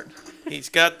effort. He's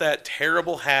got that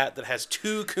terrible hat that has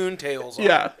 2 coon tails on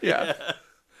Yeah. Yeah.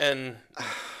 and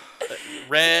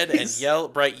red and yellow,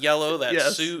 bright yellow, that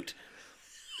Yes. suit.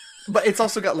 But it's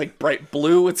also got like bright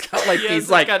blue. It's got like Yes, these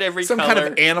it's like got every some kind color.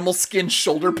 of animal skin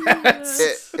shoulder pads.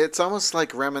 It's almost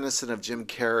like reminiscent of Jim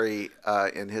Carrey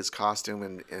in his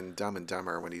costume in Dumb and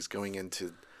Dumber when he's going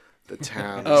into the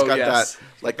town. Oh, He's got yes. that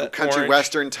like That country orange.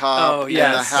 western top Oh, and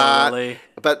yes, the hat, totally.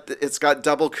 but it's got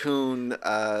double coon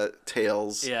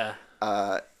tails Yeah.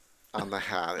 on the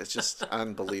hat. It's just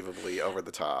unbelievably over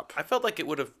the top. I felt like it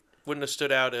wouldn't have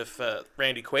stood out if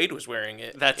Randy Quaid was wearing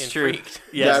it. That's in true. Freaked.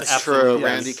 Yes, That's true. absolutely.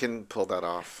 Randy can pull that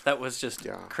off. That was just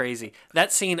Yeah. crazy.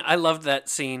 That scene, I loved that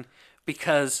scene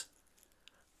because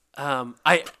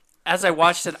as I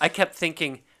watched it, I kept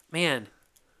thinking, man,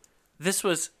 this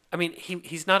was, I mean,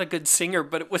 he's not a good singer,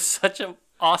 but it was such a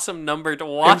awesome number to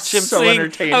watch him so sing.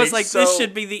 entertaining. I was like, this So-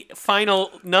 should be the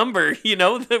final number. You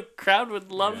know, the crowd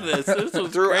would love this. This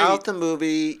was Throughout great. the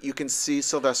movie, you can see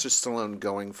Sylvester Stallone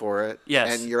going for it.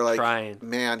 Yes, And you're like, trying.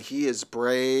 man, he is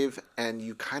brave, and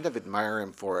you kind of admire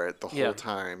him for it the whole Yeah.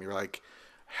 time. You're like,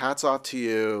 hats off to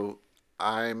you.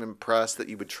 I'm impressed that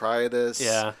you would try this.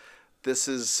 Yeah. This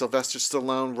is Sylvester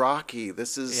Stallone Rocky.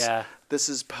 This is Yeah.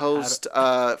 post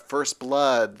First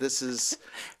Blood. This is,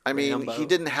 I mean, Rambo. he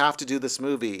didn't have to do this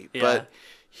movie, Yeah. but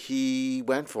he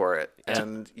went for it. Yeah.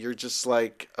 And you're just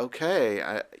like,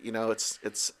 okay,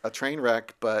 it's a train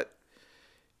wreck, but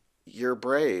you're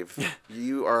brave.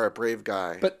 You are a brave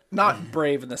guy. But not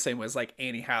brave in the same way as like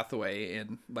Annie Hathaway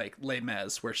in like Les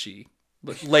Mis, where she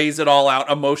lays it all out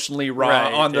emotionally raw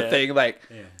Right, on the yeah. thing. Like,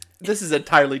 this is an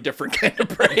entirely different kind of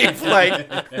brave. Like,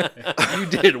 you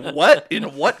did what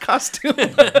in what costume?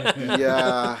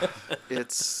 yeah,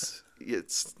 it's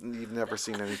you've never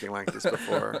seen anything like this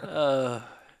before.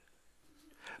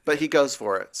 But he goes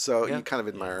for it, so you kind of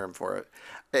admire him for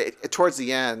it. Towards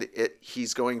the end,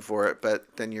 he's going for it,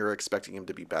 but then you're expecting him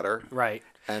to be better, Right.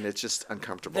 and it's just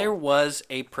uncomfortable. There was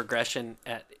a progression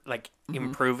at like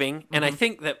improving, and I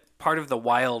think that part of the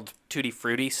wild Tutti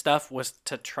Frutti stuff was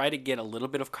to try to get a little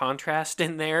bit of contrast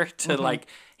in there. To like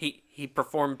he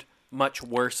performed much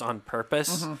worse on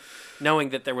purpose, knowing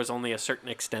that there was only a certain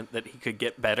extent that he could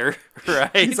get better.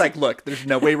 Right? He's like, look, there's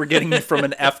no way we're getting you from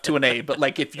an F to an A, but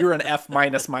like if you're an F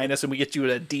minus and we get you at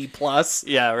a D plus,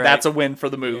 Yeah, right. that's a win for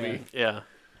the movie. yeah.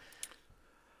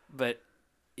 But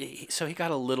so he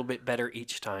got a little bit better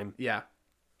each time, Yeah.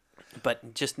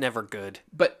 but just never good.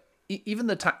 But even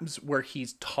the times where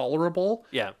he's tolerable,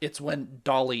 Yeah. it's when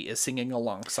Dolly is singing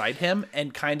alongside him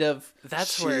and kind of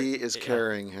That's she where is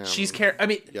carrying him. she's I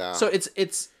mean, Yeah. so it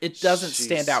doesn't She's-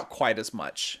 stand out quite as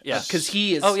much. Yeah. because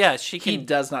he is. Oh, yeah, he can-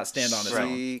 does not stand on his own.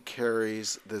 She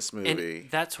carries this movie.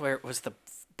 And that's where it was the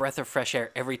breath of fresh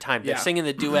air every time. They're Yeah. singing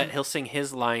the duet, he'll sing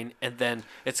his line, and then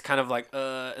it's kind of like,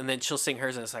 and then she'll sing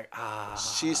hers, and it's like,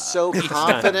 She's so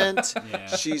confident.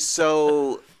 She's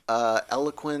so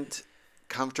eloquent,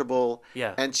 comfortable.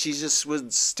 Yeah. And she just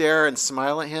would stare and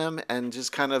smile at him and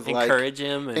just kind of encourage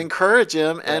him. And, encourage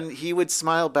him, and he would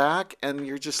smile back, and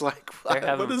you're just like, what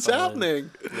having is fun.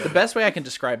 happening? The best way I can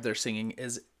describe their singing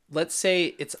is, let's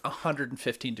say it's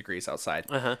 115 degrees outside.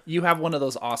 You have one of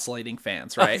those oscillating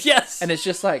fans, right? yes. And it's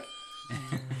just like,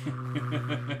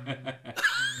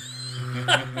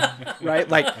 right?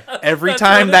 Like every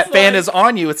time what that it's fan like. is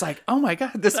on you, it's like, oh my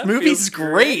God, this movie's feels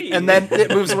great. great. And then it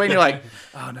moves away and you're like,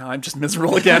 oh no, I'm just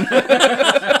miserable again.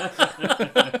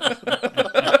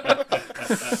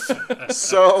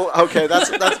 So, okay, that's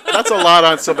a lot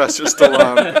on Sylvester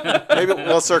Stallone. Maybe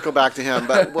we'll circle back to him.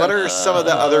 But what are some of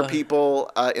the other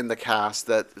people in the cast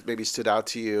that maybe stood out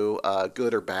to you,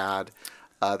 good or bad,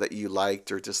 that you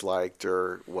liked or disliked,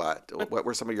 or what? What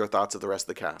were some of your thoughts of the rest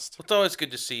of the cast? It's always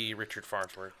good to see Richard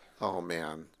Farnsworth. Oh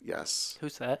man, yes.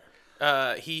 Who's that?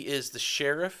 He is the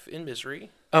sheriff in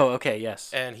Misery. Oh, okay,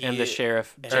 yes. And he- the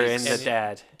sheriff, and or he's- and the and-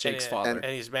 dad. Jake's and, father. and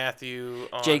he's Matthew.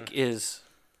 On, Jake is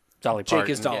Dolly Jake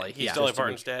Parton. is Dolly. He's Yeah. Dolly Just to be-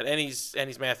 Parton's dad, and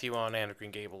he's Matthew on Anne of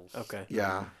Green Gables. Okay.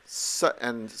 Yeah,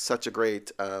 and such a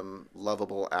great,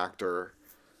 lovable actor,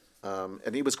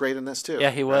 and he was great in this too.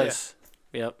 Yeah, he was.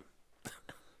 Yep.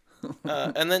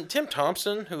 And then Tim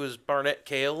Thompson, who is Barnett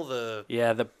Cale, the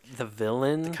Yeah, the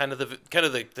villain. kind of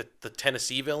the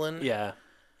Tennessee villain. Yeah,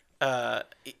 The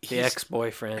the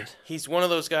ex-boyfriend. He's one of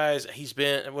those guys. He's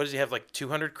been. What does he have? Like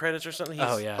 200 credits or something? He's,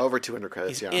 Oh yeah. Over 200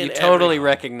 credits. He's Yeah. in You totally everything.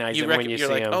 recognize him when you you're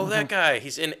see like, him. oh, that guy.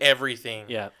 He's in everything.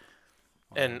 Yeah.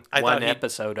 And I One thought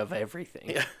episode of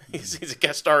everything. Yeah, he's a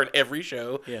guest star in every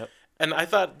show. Yep. And I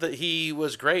thought that he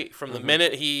was great from the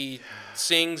minute he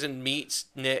sings and meets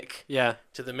Nick Yeah.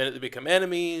 to the minute they become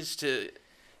enemies to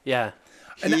Yeah.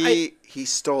 And He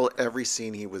stole every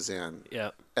scene he was in.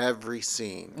 Yeah. Every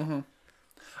scene.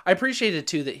 I appreciated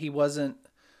too that he wasn't,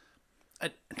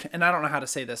 and I don't know how to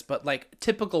say this, but like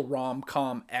typical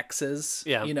rom-com exes,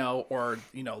 Yeah. you know, or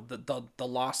you know the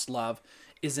lost love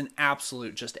is an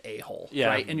absolute just a-hole, Yeah.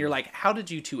 right? And you're like, how did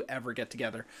you two ever get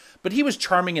together? But he was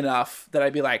charming enough that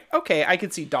I'd be like, okay, I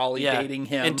could see Dolly Yeah. dating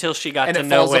him Until she got and to it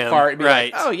know falls him. apart. And be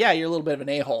Right. like, oh yeah, you're a little bit of an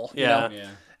a-hole, you Yeah. know?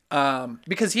 Yeah.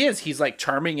 Because he's like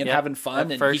charming and Yeah. having fun, At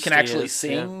and he first can he actually is,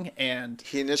 sing, and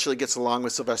He initially gets along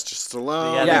with Sylvester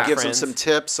Stallone. Yeah, they're He gives him friends. some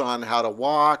tips on how to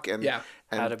walk, and Yeah.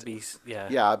 How to and be,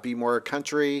 be more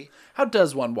country. How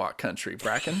does one walk country,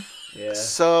 Bracken?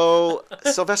 So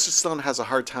Sylvester Stallone has a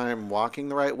hard time walking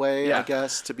the right way, Yeah. I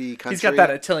guess, to be country. He's got that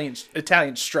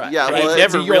Italian strut. Yeah, right? well, He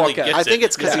never New really Yorker. gets I think it.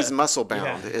 it's because Yeah. he's muscle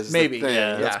bound. Is Maybe, the thing.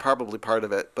 yeah. That's Yeah. probably part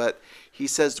of it. But he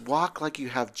says walk like you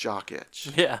have jock itch.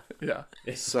 yeah. Yeah,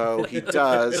 So he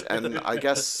does, and I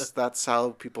guess that's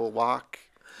how people walk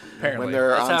apparently. when they're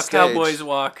That's on how stage. cowboys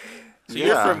walk. So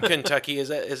you're from Kentucky. Is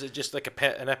it just like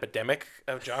an epidemic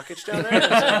of jock itch down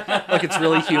there? Like it's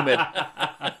really humid.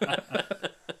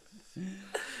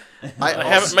 I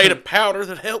haven't made a powder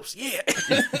that helps yet.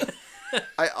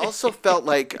 I also felt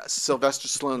like Sylvester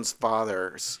Stallone's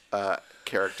father's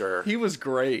character He was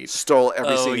great. stole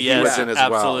every Oh, scene he yes, was in as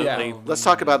absolutely. well. Yeah. Let's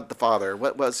talk about the father.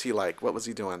 What was he like? What was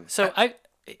he doing? So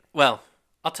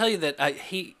I'll tell you that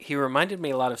he reminded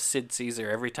me a lot of Sid Caesar.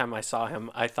 Every time I saw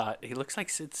him, I thought he looks like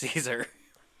Sid Caesar.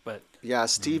 But Yeah,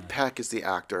 Steve Peck is the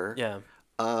actor. yeah,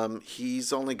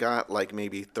 He's only got like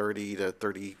maybe 30 to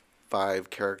 35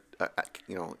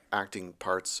 acting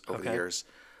parts over the Okay. years.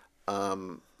 A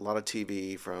lot of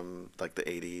TV from like the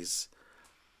 80s.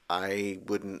 I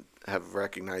wouldn't have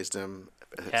recognized him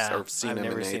Yeah, or seen I've him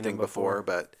never in seen anything him before,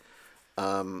 before.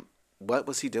 but what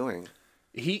was he doing?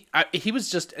 He was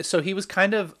just so he was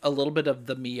kind of a little bit of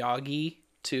the Miyagi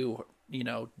to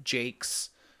Jake's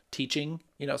teaching.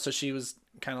 So she was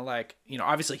kind of like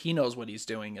obviously he knows what he's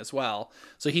doing as well.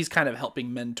 So he's kind of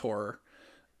helping mentor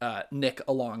Nick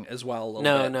along as well a little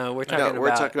bit. no, we're No, talking we're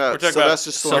about talking about talking about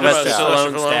Sylvester Sylvester Stallone's dad. Stallone's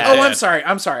Sylvester dad. Stallone. Oh,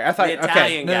 I'm sorry. I thought The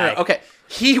Italian okay. guy. No. Okay,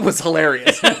 he was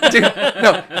hilarious, dude.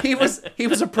 No, he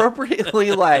was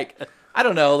appropriately like I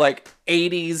don't know, like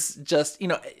 80s. Just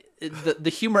the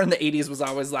humor in the 80s was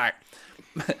always like,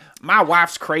 my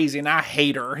wife's crazy and I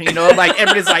hate her. Like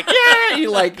everybody's like, yeah,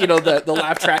 the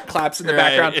laugh track claps in the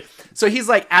Right. background. So he's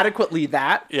like adequately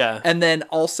that. Yeah. And then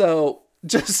also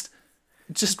just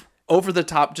over the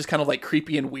top, just kind of like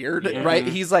creepy and weird, right?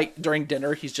 He's like during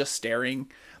dinner, he's just staring,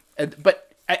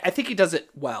 but I think he does it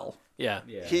well. yeah.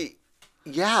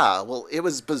 Well, it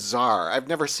was bizarre. I've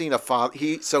never seen a father.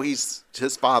 He's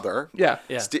his father. Yeah.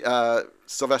 Yeah.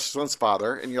 Sylvester Stallone's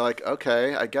father, and you're like,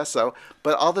 okay, I guess so.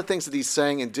 But all the things that he's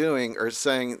saying and doing are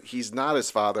saying he's not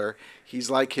his father. He's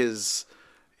like his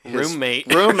Roommate.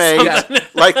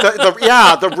 like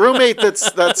the roommate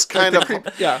that's kind of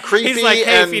creepy. He's like,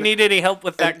 hey, and if you need any help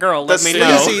with that girl, the let me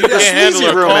know. sleazy, the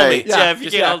sleazy roommate. Yeah, if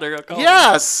you can't handle her, call me.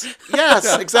 Yes,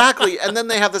 exactly. And then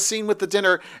they have the scene with the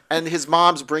dinner, and his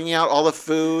mom's bringing out all the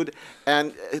food,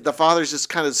 and the father's just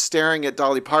kind of staring at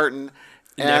Dolly Parton.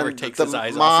 And Never takes the his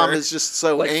eyes off mom her. is just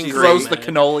so Like angry. throws the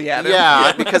cannoli at him.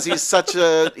 Yeah, because he's such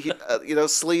a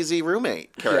sleazy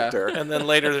roommate character. And then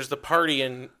later there's the party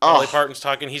and Dolly Parton's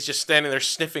talking. He's just standing there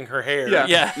sniffing her hair. Yeah.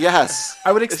 Yeah. Yes.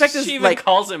 I would expect his She even like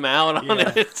calls him out on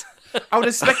it. I would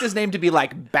expect his name to be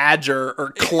like Badger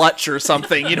or Clutch or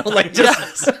something, like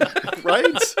just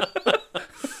Right?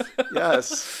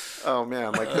 Yes. Oh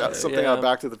man, like that's something Yeah. out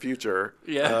Back to the Future.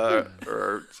 Yeah.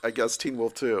 Or I guess Teen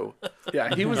Wolf 2.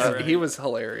 yeah, he was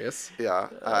hilarious. Yeah.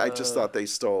 I just thought they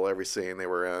stole every scene they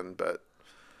were in, but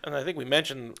And I think we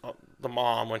mentioned the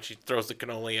mom when she throws the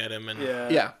cannoli at him. And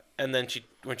Yeah. And then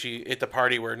when she at the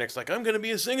party where Nick's like, I'm going to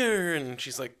be a singer. And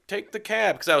she's like, take the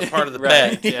cab. Because that was part of the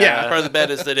Right, bet. yeah. Part of the bet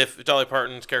is that if Dolly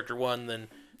Parton's character won,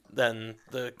 then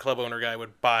the club owner guy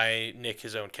would buy Nick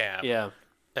his own cab. Yeah.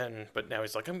 But now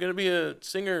he's like, I'm going to be a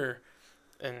singer.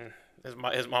 And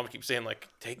his mom keeps saying, like,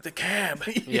 take the cab.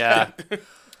 Yeah.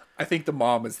 I think the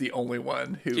mom is the only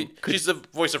one who She's the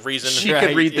voice of reason. She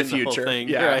could read the in whole future. thing,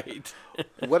 Yeah. Right.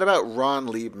 what about Ron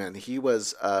Liebman? He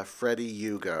was Freddie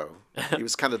Hugo. He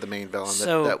was kind of the main villain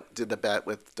that did the bet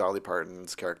with Dolly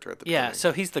Parton's character at the beginning. Yeah.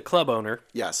 So he's the club owner.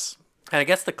 Yes. And I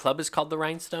guess the club is called the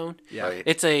Rhinestone. Yeah. Right.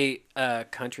 It's a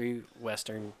country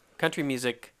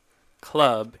music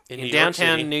club in New York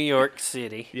downtown City. New York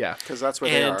City. Yeah. Because that's where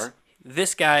And they are.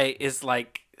 this guy is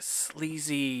like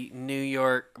sleazy New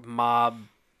York mob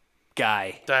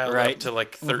guy. Dialed right? up to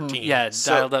like 13. Yeah,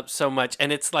 dialed up so much.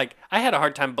 And it's like I had a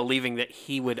hard time believing that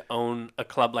he would own a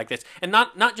club like this. And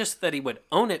not just that he would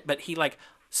own it, but he like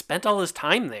spent all his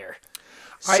time there.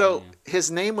 So his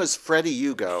name was Freddie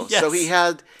Hugo. Yes. So he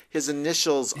had his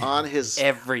initials on his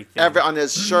Everything. on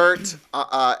his shirt,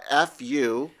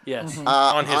 F-U. Yes.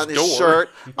 On his door. shirt,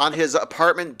 on his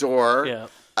apartment door.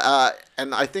 Yeah.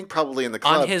 And I think probably in the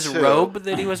club On his too. robe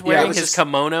that he was wearing, was his just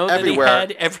kimono everywhere. that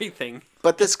he had, everything.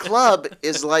 But this club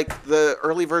is like the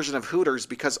early version of Hooters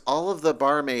because all of the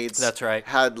barmaids That's right.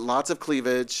 had lots of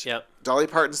cleavage. Yep. Dolly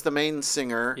Parton's the main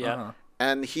singer. Yeah.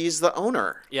 And he's the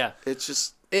owner. Yeah. It's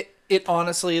just It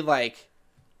honestly, like,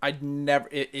 I'd never,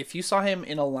 if you saw him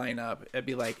in a lineup, it'd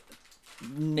be like,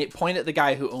 point at the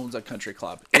guy who owns a country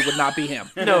club, it would not be him.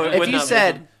 No, it if would you not be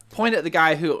said him. point at the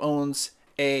guy who owns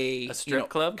a strip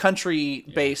club?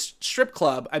 country-based strip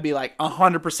club, I'd be like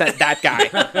 100% that guy,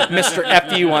 Mr.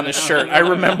 FU on his shirt. I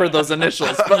remember those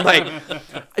initials, but like,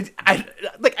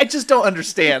 I just don't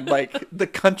understand like the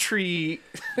country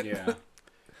Yeah.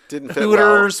 Didn't fit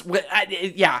Hooters. well.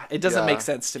 It doesn't Yeah. make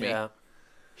sense to me. Yeah.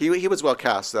 He was well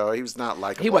cast though. He was not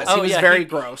likable. He was. Oh, He was yeah, very he-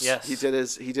 gross. Yes. He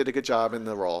did a good job in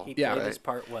the role. He Yeah. played right? his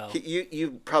part well.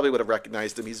 You probably would have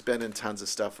recognized him. He's been in tons of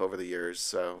stuff over the years.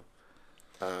 So,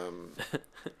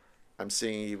 I'm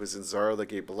seeing he was in Zorro the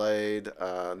Gay Blade,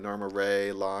 Norma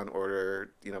Ray, Law and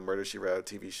Order, Murder She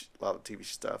Wrote, a lot of TV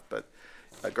stuff. But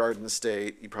Garden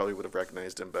State, you probably would have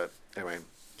recognized him. But anyway,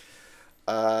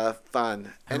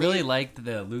 fun. I really liked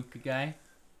the Luke guy.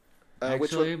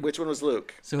 actually. Which one was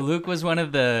Luke? So Luke was one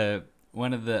of the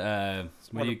what One do of you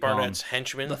call him? Barnett's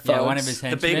henchmen. Yeah, one of his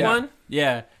henchmen. big one?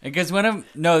 Yeah, because one of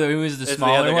it was the It's the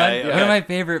smaller other one. guy, One okay. of my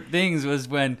favorite things was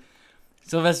when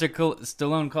Sylvester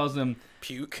Stallone calls him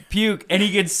Puke. and he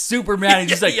gets super mad. He's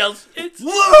just like, yells, "It's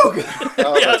Luke!" Oh,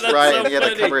 that's that's right. so And he had to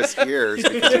funny. cover his ears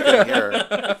because he couldn't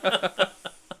hear.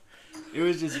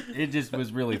 It just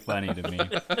was really funny to me.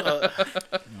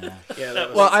 Yeah, that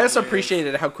was Well, I also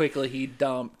appreciated how quickly he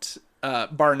dumped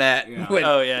Barnett. when-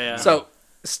 Oh, yeah. So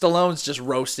Stallone's just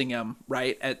roasting him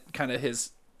right at kind of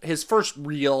his first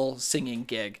real singing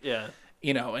gig. Yeah.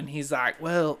 And he's like,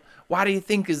 "Well, why do you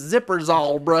think his zipper's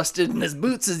all rusted and his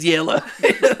boots is yellow?"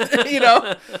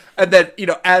 And then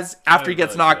after he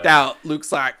gets knocked out,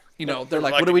 Luke's like, they're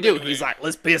like, "What do we do?" He's like,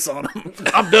 "Let's piss on him.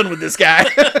 I'm done with this guy."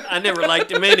 I never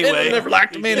liked him anyway. Never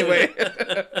liked him anyway.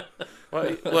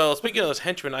 Well, speaking of those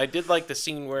henchmen, I did like the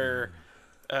scene where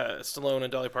Stallone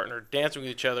and Dolly Parton are dancing with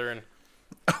each other, and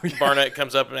Barnett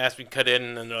comes up and asks me to cut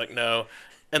in, and they're like, no.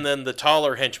 And then the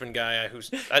taller henchman guy, whose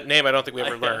name I don't think we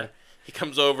ever learn, he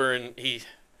comes over and he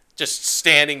just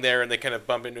standing there, and they kind of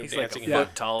bump into him He's like dancing. a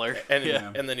foot taller. And,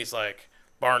 Yeah. and then he's like,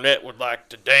 Barnett would like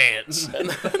to dance. And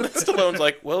then Stallone's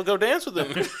like, well, go dance with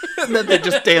him. And then they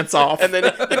just dance off. And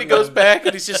then he goes back,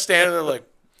 and he's just standing there like,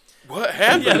 what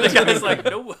happened? Yeah, the guy's like,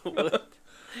 no. What?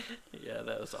 Yeah,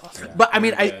 that was awesome. But I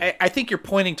mean, I think you're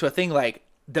pointing to a thing like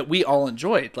that we all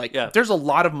enjoyed. Like, Yeah. there's a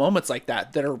lot of moments like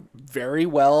that are very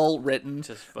well written,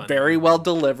 Just funny. very well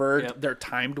delivered. Yep. They're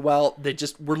timed well. They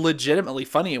just were legitimately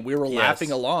funny, and we were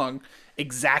laughing along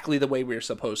exactly the way we were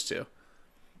supposed to.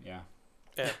 Yeah.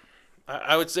 Yeah.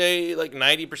 I would say like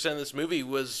 90% of this movie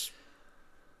was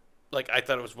like, I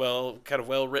thought it was kind of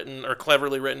well written or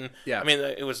cleverly written. Yeah. I mean,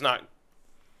 it was not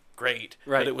great,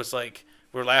 Right. but it was like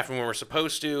we were laughing when we were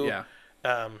supposed to. Yeah.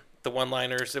 The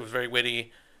one-liners, it was very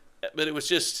witty, but it was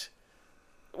just,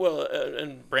 well,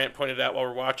 and Brant pointed out while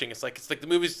we're watching, it's like the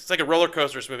movie's, it's like a roller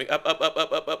coaster. It's moving up,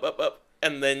 up,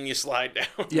 and then you slide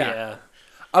down. Yeah.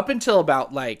 Up until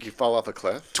about like You fall off a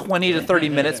cliff. 20 to 30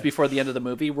 minutes before the end of the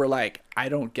movie, we're like, I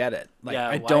don't get it. Like, Yeah,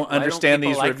 I why don't understand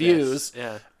people these like reviews. this?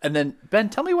 Yeah. And then, Ben,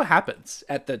 tell me what happens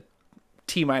at the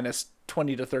T-minus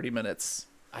 20 to 30 minutes.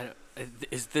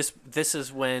 This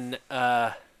is when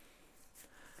well,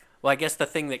 I guess the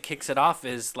thing that kicks it off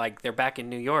is like they're back in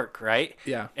New York, right?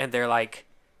 Yeah. And they're like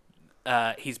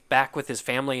he's back with his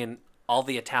family, and all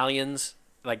the Italians,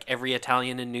 like every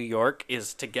Italian in New York,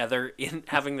 is together in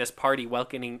having this party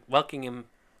welcoming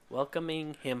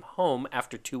him home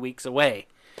after 2 weeks away.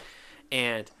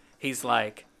 And he's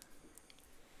like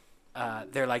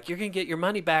they're like, "You're gonna get your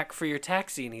money back for your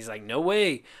taxi," and he's like, "No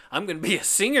way, I'm gonna be a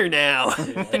singer now."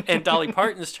 And Dolly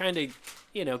Parton's trying to,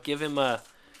 give him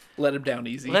Let him down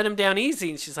easy. let him down easy,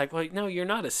 and she's like, "Well, no, you're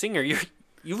not a singer.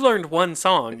 You've learned one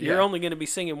song. You're Yeah. only gonna be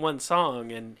singing one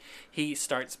song." And he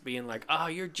starts being like, "Oh,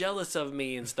 you're jealous of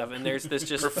me and stuff." And there's this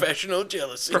just Professional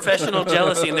jealousy. professional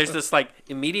jealousy, and there's this like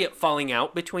immediate falling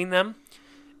out between them.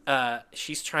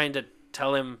 She's trying to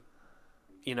tell him,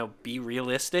 be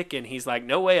realistic, and he's like,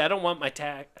 "No way, I don't want my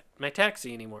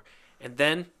taxi anymore." And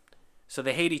then, so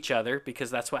they hate each other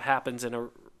because that's what happens in a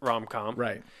rom-com,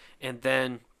 Right. And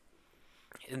then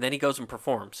he goes and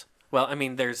performs. Well, I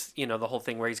mean, there's the whole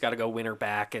thing where he's got to go win her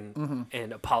back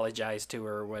and apologize to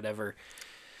her or whatever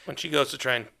When she goes to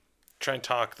try and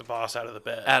talk the boss out of the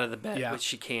bed. out of the bed, Yeah. which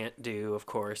she can't do, of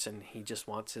course, and he just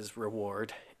wants his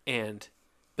reward.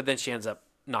 But then she ends up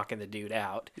knocking the dude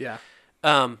out. Yeah.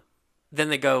 Then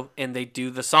they go and they do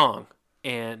the song,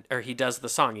 or he does the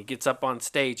song. He gets up on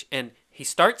stage and he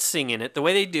starts singing it. The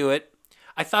way they do it,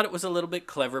 I thought it was a little bit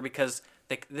clever because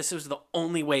this was the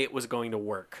only way it was going to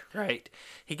work, right?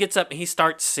 He gets up and he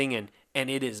starts singing, and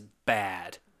it is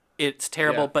bad. it's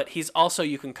terrible, Yeah. but he's also,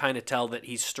 you can kind of tell that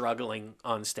he's struggling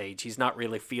on stage. He's not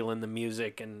really feeling the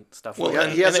music and stuff Well, like Yeah,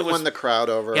 that. he hasn't it was- won the crowd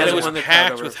over. Yeah, And it it was won the crowd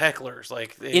packed over. with hecklers.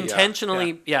 Like they,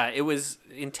 Intentionally, it was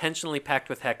intentionally packed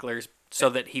with hecklers so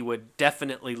that he would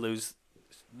definitely lose,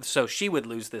 so she would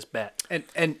lose this bet.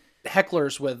 And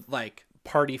hecklers with like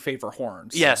party favor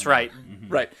horns. Yes, right.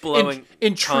 Right. Blowing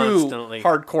in true constantly.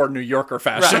 hardcore New Yorker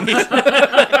fashion.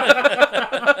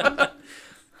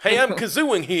 Hey, I'm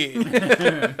kazooing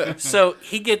here. So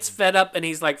he gets fed up and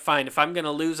he's like, fine, if I'm going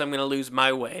to lose, I'm going to lose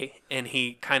my way. And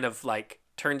he kind of like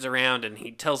turns around and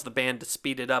he tells the band to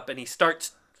speed it up. And he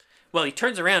starts, well, he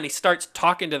turns around, he starts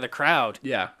talking to the crowd.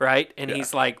 Yeah. Right? And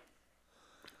he's like,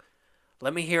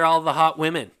 let me hear all the hot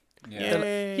women.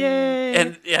 Yay.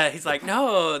 And he's like,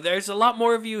 no, there's a lot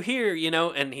more of you here, you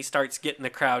know, and he starts getting the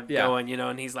crowd going, you know,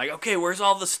 and he's like, okay, where's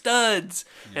all the studs?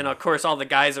 And of course, all the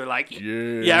guys are like,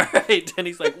 yeah, right. And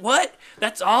he's like, what?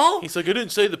 That's all? He's like, I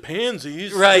didn't say the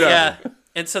pansies. Right, yeah.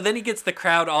 And so then he gets the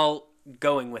crowd all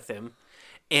going with him,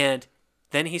 and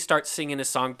then he starts singing his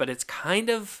song, but it's kind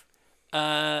of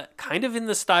in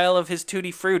the style of his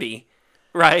Tutti Frutti.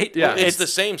 Right? Yeah. It's the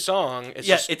same song. It's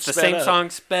just it's the sped same up. song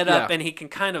sped up, Yeah. and he can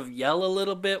kind of yell a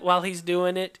little bit while he's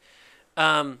doing it.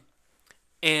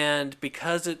 And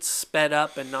because it's sped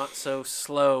up and not so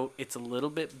slow, it's a little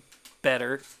bit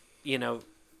better, you know,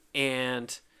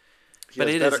 and but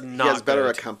it is not He has better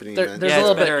good. accompaniment. There's Yeah, a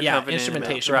little it's better bit accompaniment,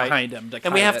 instrumentation right. behind him.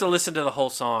 And we have to listen to the whole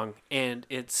song, and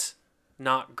it's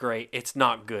not great. It's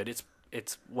not good.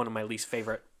 It's one of my least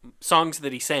favorite songs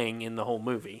that he sang in the whole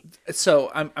movie.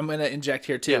 So I'm going to inject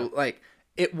here too. Yeah. Like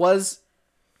it was,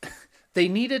 they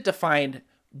needed to find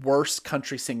worse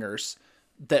country singers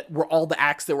that were all the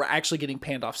acts that were actually getting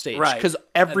panned off stage. Right. Because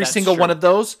every That's single true. one of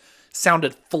those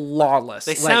sounded flawless.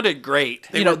 They Like, sounded great.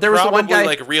 They You know, were there was the one probably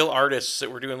guy- like real artists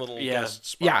that were doing little Yeah. guest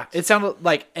spots. Yeah, it sounded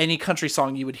like any country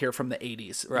song you would hear from the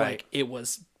 80s. Right. Like it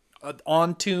was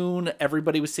on tune,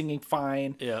 everybody was singing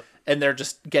fine. Yep. And they're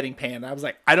just getting panned. I was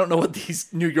like, I don't know what these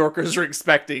New Yorkers are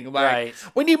expecting. Like, Right.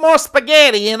 we need more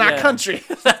spaghetti in our Yeah. country.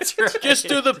 That's right. Just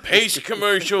do the Pace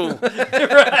commercial.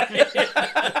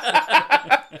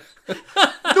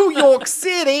 New York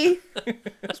City.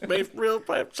 It's made for real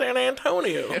by San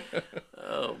Antonio.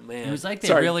 Oh man. It was like they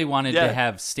Sorry. really wanted Yeah. to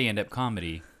have stand-up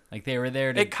comedy. Like they were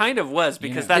there to. It kind of was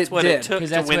because know. that's It what did, it took 'cause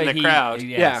to that's win what the crowd.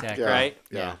 Yeah, Yeah. exactly. Yeah. Right?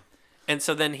 Yeah. And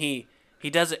so then he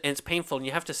does it, and it's painful, and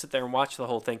you have to sit there and watch the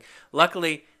whole thing.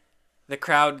 Luckily, the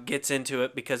crowd gets into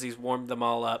it because he's warmed them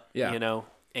all up, Yeah. you know,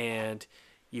 and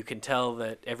you can tell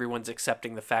that everyone's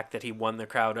accepting the fact that he won the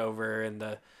crowd over, and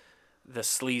the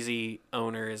sleazy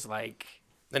owner is like,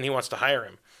 Then he wants to hire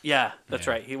him. yeah, that's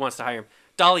right, he wants to hire him.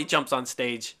 Dolly jumps on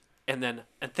stage, and then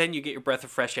you get your breath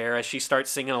of fresh air as she starts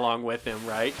singing along with him,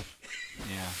 right?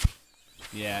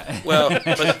 Yeah. Well,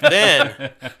 but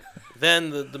then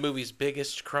the movie's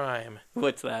biggest crime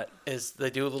What's that? is they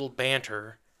do a little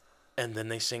banter, and then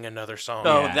they sing another song.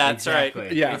 Oh, Yeah, that's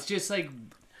right. Yeah. It's just like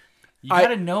you I-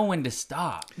 gotta know when to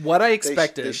stop. What I They,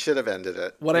 expected. they should have ended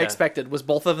it. What I Yeah. expected was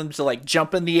both of them to like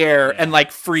jump in the air and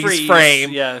like freeze Freeze, frame,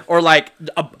 yeah. or like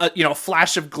a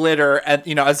flash of glitter, and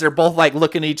as they're both like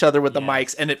looking at each other with the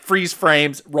mics, and it freeze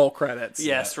frames, roll credits.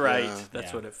 Yes, right. Yeah. That's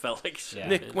Yeah. what it felt like. Yeah.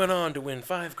 Nick went on to win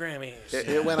 5 Grammys.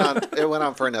 It went on. It went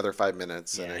on for another 5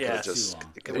 minutes, and it Yeah. could have Too just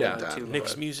long. it could have Yeah. been Too done.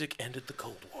 Nick's music ended the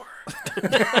Cold War.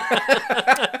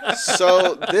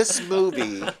 So this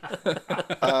movie,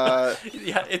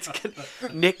 Yeah, it's good.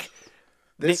 Nick.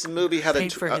 this Nick movie had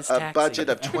paid for his a taxi. budget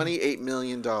of $28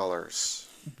 million.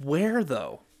 Where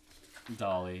though?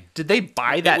 Dolly. Did they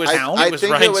buy that was- town? It was I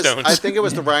rhinestones. think it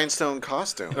was the rhinestone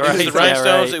costume. It was the Yeah,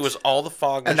 rhinestones. right. It was all the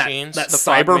fog and machines. that The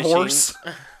cyber fog horse.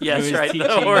 Yes, It was right. The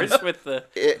teaching- horse with the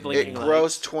It blinking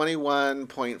grossed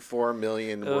 21.4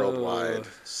 million Oh. worldwide,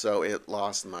 so it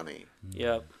lost money. lights.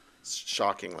 Yep.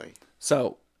 Shockingly.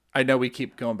 So I know we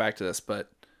keep going back to this,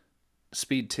 but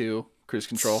Speed 2, Cruise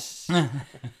Control,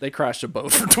 they crashed a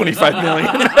boat for $25 million.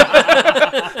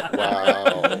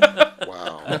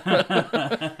 Wow.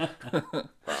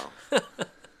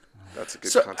 That's a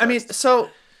good So context. I mean, so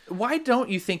why don't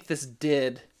you think this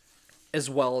did as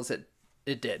well as it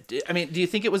did? I mean, do you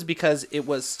think it was because it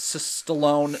was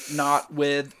Stallone not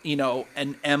with an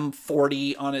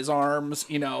M40 on his arms,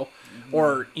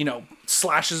 or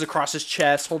slashes across his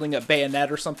chest holding a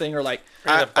bayonet or something, or like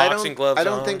The boxing gloves I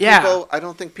don't on. think Yeah. I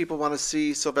don't think people want to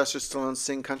see Sylvester Stallone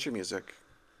sing country music.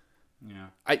 Yeah.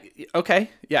 okay,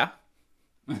 yeah.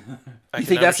 I You can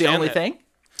think that's the understand only that. thing?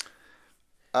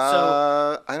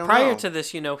 I don't Prior know. to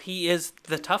this, he is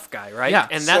the tough guy, right? Yeah.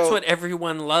 And that's So- what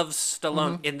everyone loves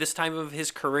Stallone in this time of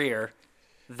his career.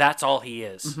 that's all he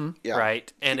is, Yeah.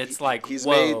 right? And it's like, he's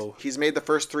whoa. made the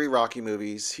first 3 Rocky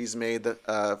movies. He's made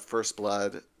the First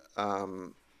Blood,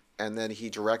 and then he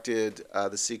directed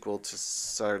the sequel to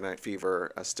Saturday Night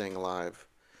Fever, Staying Alive,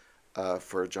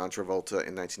 for John Travolta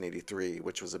in 1983,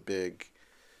 which was a big.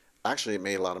 Actually, it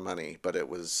made a lot of money, but it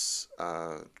was.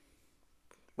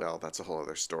 Well, that's a whole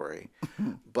other story.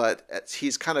 But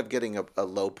he's kind of getting a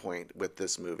low point with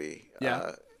this movie.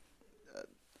 Yeah.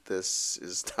 This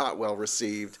is not well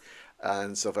received,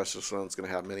 and Sylvester Stallone's going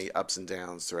to have many ups and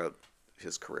downs throughout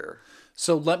his career.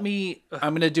 So I'm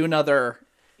going to do another,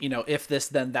 if this,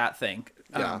 then that thing.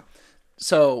 Yeah.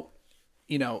 So,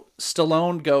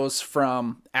 Stallone goes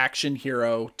from action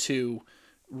hero to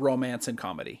romance and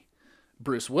comedy.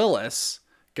 Bruce Willis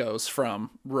goes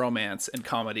from romance and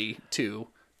comedy to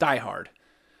Die Hard.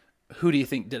 Who do you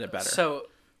think did it better? So,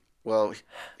 Well,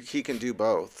 he can do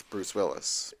both, Bruce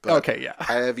Willis. But Okay, yeah.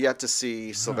 I have yet to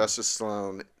see Sylvester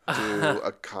Stallone do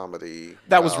a comedy.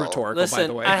 That was well. rhetorical, by listen,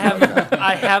 the way.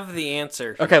 I have the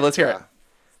answer. Okay, let's hear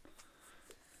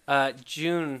it.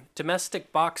 June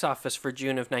domestic box office for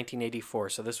June of 1984.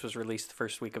 So this was released the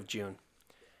first week of June.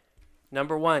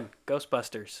 Number 1,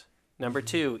 Ghostbusters. Number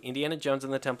 2, Indiana Jones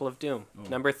and the Temple of Doom.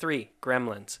 Number 3,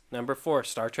 Gremlins. Number 4,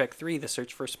 Star Trek 3: The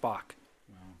Search for Spock.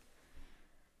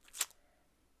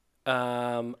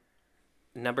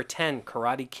 Number 10,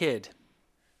 Karate Kid.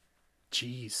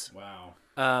 Jeez.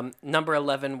 Wow. Number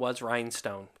 11 was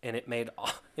Rhinestone, and it made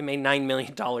 $9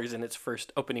 million in its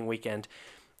first opening weekend,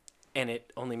 and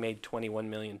it only made $21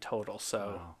 million total.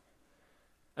 So,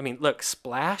 I mean, look,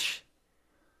 Splash,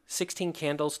 16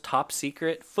 Candles, Top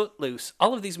Secret, Footloose,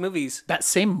 all of these movies. That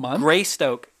same month?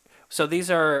 Greystoke. So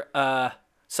these are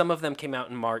some of them came out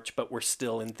in March, but were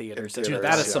still in theaters. Dude,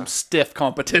 that is some stiff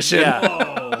competition.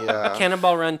 Yeah. Yeah.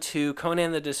 Cannonball Run 2,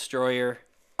 Conan the Destroyer.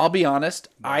 I'll be honest,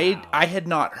 I had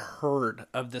not heard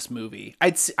of this movie.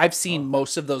 I've seen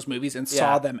most of those movies and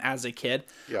saw Yeah. them as a kid.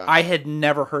 Yeah. I had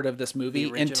never heard of this movie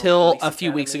The original until Police a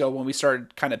few weeks Academy. ago when we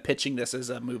started kind of pitching this as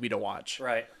a movie to watch.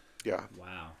 Right. Yeah.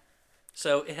 Wow.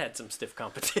 So it had some stiff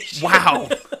competition. Wow.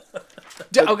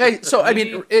 Okay, so I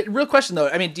mean, real question though.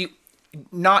 I mean, do you,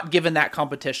 not given that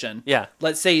competition? Yeah.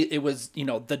 Let's say it was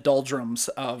the doldrums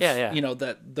of Yeah.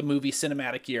 the movie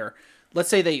cinematic year. Let's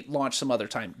say they launched some other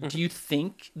time. Do you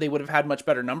think they would have had much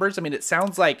better numbers? I mean, it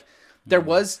sounds like there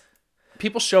was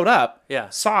people showed up, Yeah.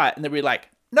 saw it, and they'd be like,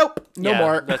 "Nope, no Yeah,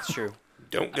 more." That's true.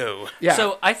 Don't go. Yeah.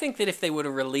 So I think that if they would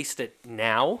have released it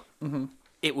now,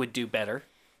 it would do better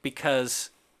because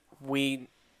I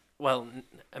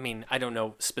mean, I don't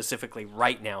know specifically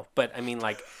right now, but I mean,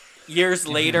 like years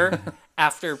later,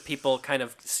 after people kind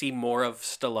of see more of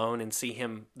Stallone and see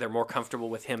him, they're more comfortable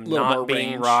with him Little more not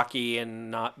being range. Rocky and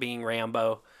not being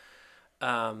Rambo,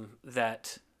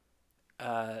 that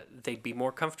they'd be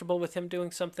more comfortable with him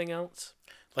doing something else.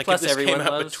 Like Plus if this came everyone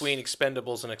out loves- between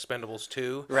Expendables and Expendables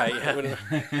 2. Right, it yeah.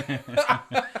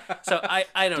 wouldn't- So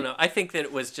I don't know. I think that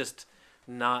it was just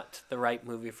not the right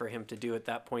movie for him to do at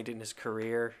that point in his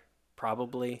career,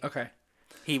 probably. Okay.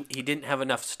 He didn't have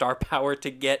enough star power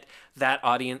to get that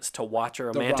audience to watch a The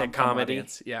romantic rom-com comedy.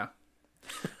 audience, yeah.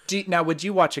 Now, would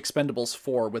you watch Expendables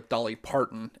 4 with Dolly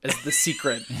Parton as the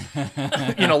secret?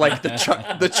 Like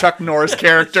the Chuck Norris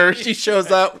character. She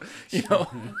shows up. He's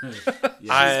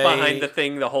behind the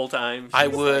thing the whole time. I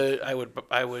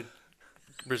would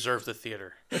reserve the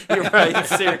theater. You're right.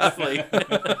 Seriously.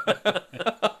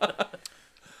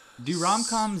 Do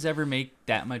rom-coms ever make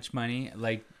that much money?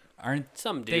 Like, aren't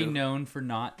Some do. they known for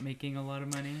not making a lot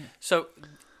of money? So,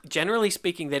 generally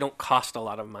speaking, they don't cost a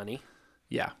lot of money,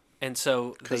 Yeah. and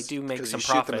so they do make 'cause some you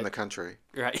shoot them in profit. the country.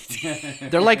 Right.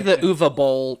 They're like the Uva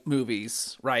Bowl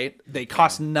movies, right? They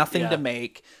cost nothing Yeah. to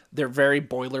make. They're very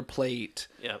boilerplate.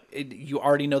 Yep. You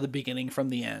already know the beginning from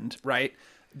the end, right?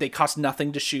 They cost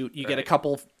nothing to shoot. You get a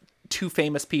Right. two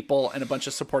famous people and a bunch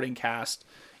of supporting cast.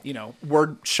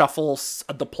 Word shuffles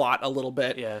the plot a little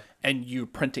bit. Yeah. And you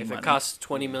printing If money. it costs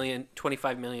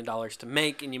 $25 million to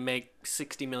make, and you make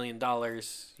 $60 million,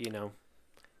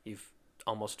 you've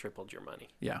almost tripled your money.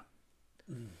 Yeah.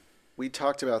 We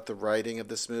talked about the writing of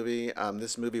this movie.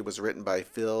 This movie was written by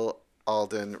Phil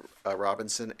Alden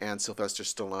Robinson and Sylvester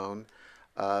Stallone.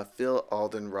 Phil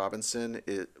Alden Robinson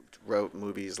wrote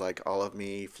movies like All of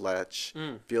Me, Fletch,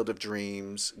 Field of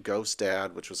Dreams, Ghost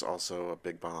Dad, which was also a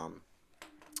big bomb.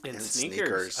 And And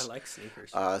sneakers. Sneakers. I like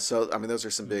sneakers. Those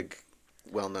are some big,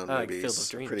 well-known I like Field movies. of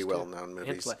Dreams, Pretty too. well-known And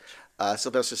movies. Fletch.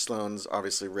 Sylvester Stallone's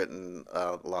obviously written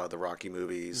a lot of the Rocky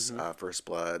movies, First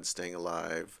Blood, Staying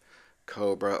Alive,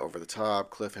 Cobra, Over the Top,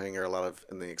 Cliffhanger, a lot of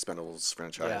in the Expendables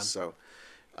franchise. Yeah. So,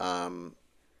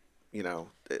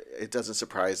 it doesn't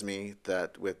surprise me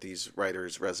that with these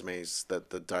writers' resumes that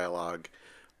the dialogue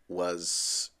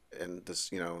was, and this,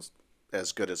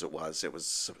 as good as it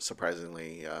was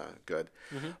surprisingly good.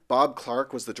 Bob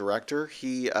Clark was the director.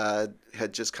 He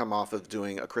had just come off of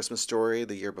doing A Christmas Story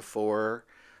the year before,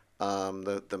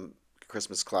 the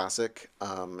Christmas classic,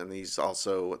 and he's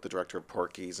also the director of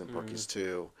Porky's and Porky's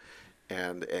 2,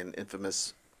 and an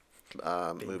infamous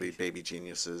movie, Baby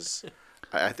Geniuses.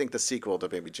 I think the sequel to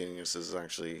Baby Geniuses is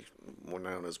actually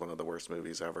known as one of the worst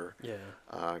movies ever. Yeah.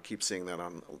 I keep seeing that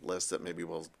on a list that maybe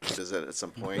we'll visit at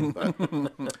some point. But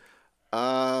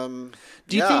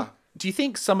do you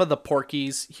think some of the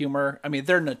Porky's humor? I mean,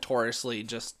 they're notoriously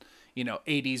just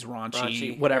 80s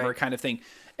raunchy whatever right. kind of thing.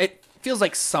 It feels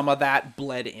like some of that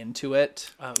bled into it.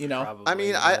 Probably, I mean,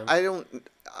 yeah. I don't.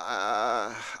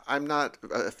 I'm not an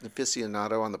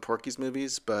aficionado on the Porky's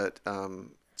movies, but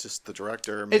just the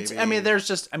director. Maybe. It's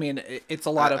a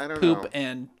lot I of don't poop know.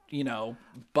 and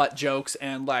butt jokes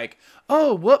and like,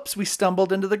 oh, whoops, we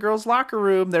stumbled into the girls' locker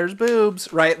room. There's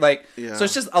boobs, right? Like, Yeah. so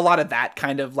it's just a lot of that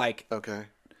kind of like Okay.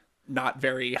 not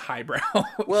very highbrow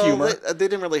Well, humor. they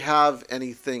didn't really have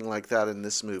anything like that in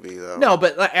this movie, though. No,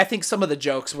 but like, I think some of the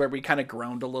jokes where we kind of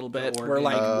groaned a little bit were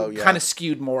like Oh, yeah. kind of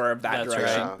skewed more of that That's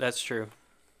direction. right. That's true.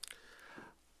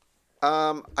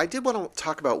 I did want to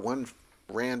talk about one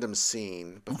random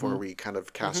scene before we kind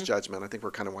of cast judgment. I think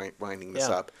we're kind of winding this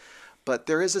Yeah. up. But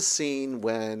there is a scene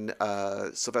when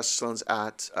Sylvester Stallone's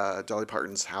at Dolly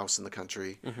Parton's house in the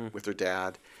country with her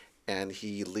dad, and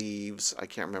he leaves. I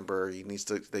can't remember.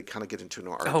 They kind of get into an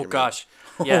argument. Oh gosh.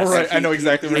 Yes. All right, I know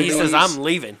exactly what He you're says, doing. "I'm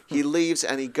leaving." He leaves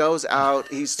and he goes out.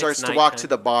 He starts to walk to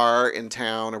the bar in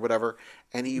town or whatever,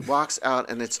 and he walks out,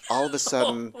 and it's all of a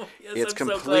sudden it's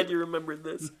complete. remembered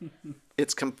this.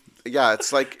 It's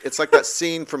it's like that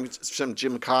scene from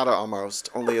Jim Cotta almost,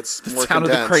 only it's more Town of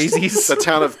the condensed. Crazies. The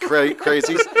Town of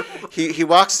Crazies. He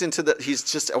walks into he's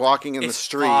just walking in the It's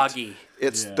street. foggy.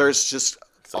 There's just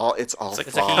all it's all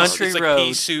It's fog. a country it's like road.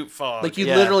 pea soup fog. Like you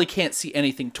Yeah. literally can't see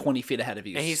anything 20 feet ahead of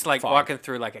you. And he's like Fog. walking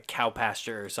through like a cow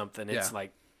pasture or something. It's Yeah.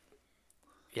 like,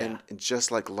 yeah. And just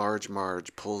like Large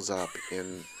Marge pulls up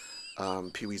in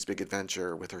Pee-wee's Big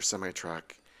Adventure with her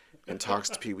semi-truck and talks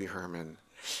to Pee-wee Herman.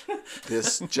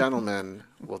 This gentleman,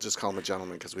 we'll just call him a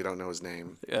gentleman because we don't know his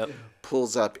name, Yep.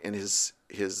 pulls up in his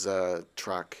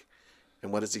truck,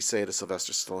 and what does he say to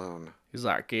Sylvester Stallone? He's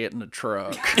like, get in the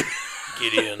truck.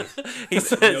 Get in. He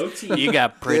says, "You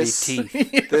got pretty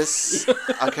teeth."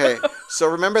 Okay, so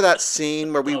remember that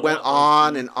scene where we went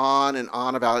on and on and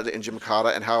on about it in Jim Cotta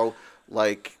and how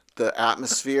like the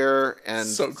atmosphere and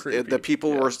So creepy. the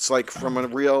people were like from a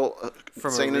real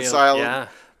From a insane real- asylum. yeah.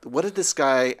 What did this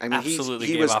guy? I mean, Absolutely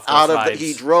he gave was off out those of the. vibes.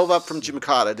 He drove up from Jim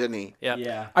Cotta, didn't he? Yep.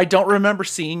 Yeah. I don't remember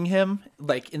seeing him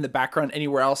like in the background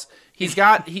anywhere else. He's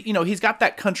got he's got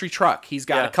that country truck. He's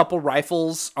got Yeah. a couple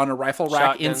rifles on a rifle rack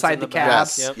Shotguns inside in the the cab, back.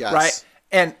 Yes, yes. right?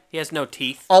 And He has no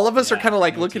teeth. all of us are Yeah, kind of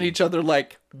like no looking at each other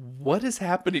like, what is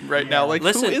happening right now? Like,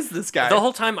 Listen, who is this guy? The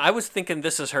whole time I was thinking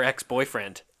this is her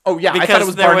ex-boyfriend. oh yeah, I Because thought it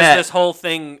was there Barnett. was this whole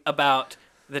thing about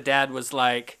the dad was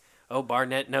like, "Oh,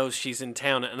 Barnett knows she's in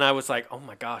town," and I was like, "Oh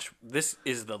my gosh, this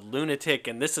is the lunatic,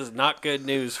 and this is not good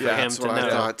news for him That's to what know." I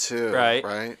thought too. Right.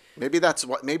 Right. Maybe that's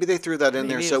what. Maybe they threw that in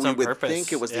there Maybe so it's we on would purpose.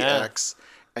 think it was the Yeah. ex.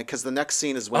 And because the next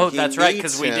scene is when Oh, he that's right,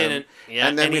 meets 'cause we him, didn't- yeah,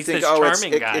 and then and we he's think, this oh,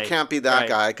 charming guy. it can't be that Right.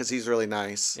 guy because he's really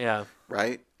nice. Yeah.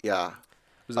 Right. Yeah. It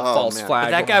was a Oh, false man. flag.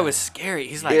 But that guy was scary.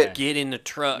 He's like, It- "Get in the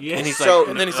truck," and he's So- like,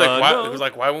 And then he's like, why? no. He was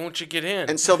like, why won't you get in?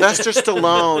 And Sylvester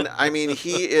Stallone, I mean,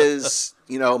 he is,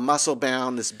 muscle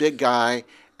bound, this big guy,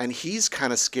 and he's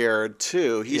kind of scared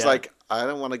too. He's Yeah. like, I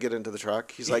don't want to get into the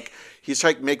truck. He's like, he's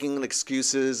like making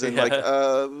excuses and like,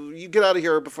 Yeah. you get out of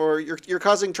here before you're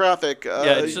causing traffic.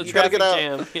 it's a you gotta get traffic out.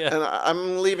 jam. Yeah. And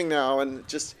I'm leaving now. And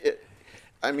just,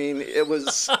 I mean, it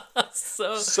was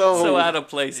so out of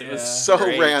place. It was so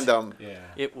great. random. Yeah.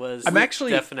 It was. I'm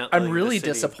really the city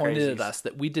of disappointed at crazies. us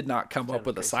that we did not come up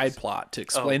with a crazies. side plot to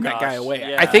explain that gosh, guy away.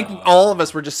 yeah. I think all of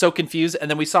us were just so confused, and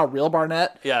then we saw real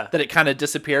Barnett. Yeah. That it kind of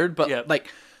disappeared. But Yep.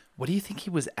 like, what do you think he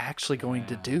was actually going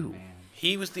to do?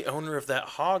 he was the owner of that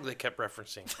hog they kept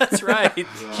referencing. That's right.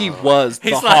 He was the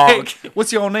He's hog. like-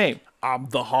 What's your name? I'm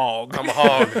the hog. I'm a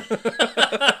hog.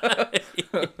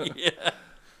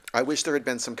 I wish there had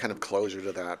been some kind of closure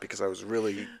to that because I was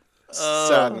really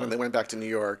sad when they went back to New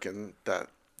York and that.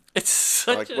 It's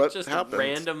such Like, a what just happened? a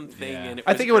random thing, Yeah. and it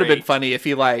I was think it would have been great. funny if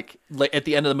he like at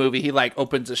the end of the movie he like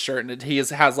opens his shirt and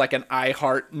has like an I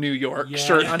Heart New York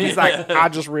shirt on. He's like, I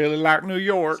just really like New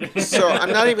York. So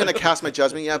I'm not even gonna cast my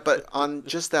judgment yet, but on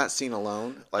just that scene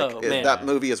alone, like Oh, man. that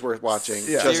movie is worth watching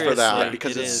Yeah. just for that Seriously,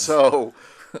 because it it's is. so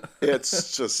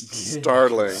It's just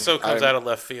startling. So it comes out of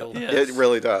left field. It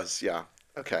really does, yeah.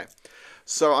 Okay.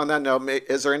 So on that note,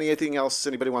 is there anything else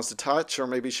anybody wants to touch, or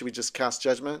maybe should we just cast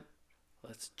judgment?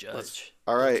 Let's judge.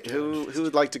 All right, who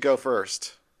would like to go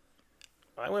first?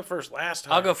 I went first last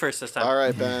time. I'll go first this time. All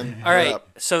right, Ben. All you're right. up.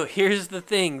 So here's the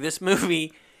thing. This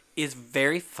movie is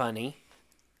very funny.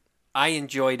 I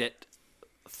enjoyed it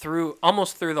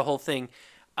almost through the whole thing.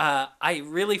 I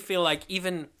really feel like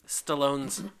even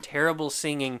Stallone's terrible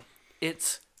singing,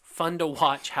 it's fun to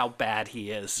watch how bad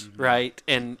he is, right?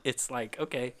 And it's like,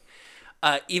 okay.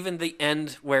 Even the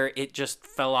end where it just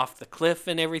fell off the cliff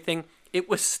and everything, it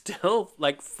was still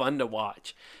like fun to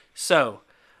watch. So,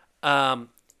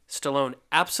 Stallone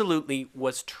absolutely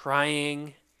was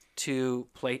trying to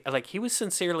play, like he was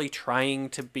sincerely trying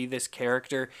to be this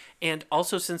character and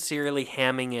also sincerely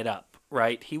hamming it up,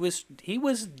 right? He was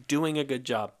doing a good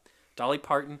job. Dolly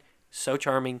Parton, so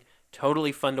charming,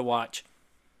 totally fun to watch.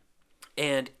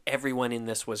 And everyone in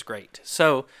this was great.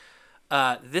 So,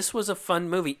 this was a fun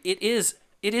movie. It is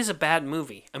a bad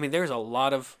movie. I mean, there's a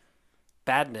lot of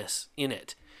badness in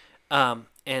it.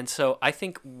 And so I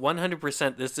think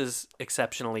 100% this is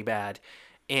exceptionally bad.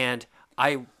 And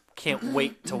I can't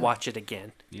wait to watch it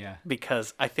again. Yeah.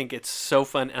 Because I think it's so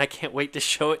fun, and I can't wait to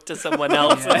show it to someone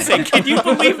else and say, can you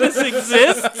believe this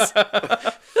exists?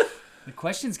 The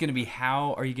question's going to be,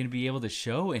 how are you going to be able to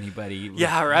show anybody?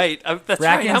 Yeah, right. That's Bracken's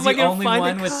right. How am I the going only to find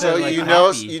one it? with So the, like, you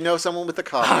copy. know someone with a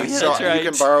copy, Oh, yeah, so that's right. you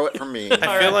can borrow it from me.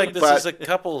 I feel like this But- is a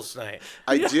couple's night.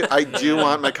 I do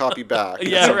want my copy back.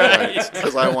 Yeah, right.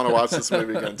 Because I want to watch this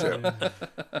movie again too.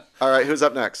 All right, who's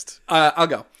up next? I'll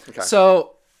go. Okay.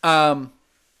 So,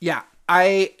 yeah,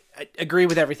 I agree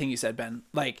with everything you said, Ben.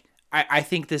 Like, I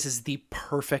think this is the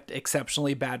perfect,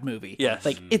 exceptionally bad movie. Yes.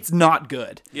 Like, it's not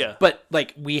good. Yeah. But,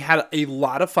 like, we had a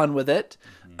lot of fun with it.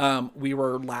 We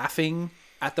were laughing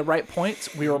at the right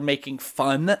points. We were making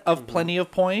fun of plenty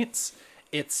of points.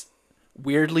 It's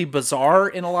weirdly bizarre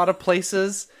in a lot of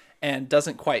places and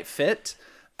doesn't quite fit.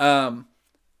 You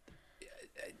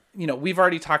know, we've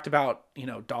already talked about,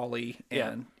 Dolly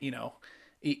and,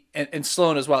 and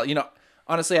Stallone as well.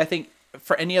 Honestly, I think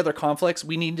for any other conflicts,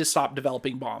 we need to stop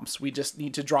developing bombs. We just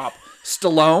need to drop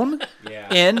Stallone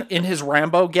in his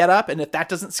Rambo getup, and if that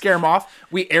doesn't scare him off,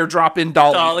 we airdrop in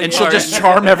Dolly and she'll just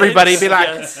charm everybody and be like,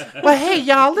 well, hey,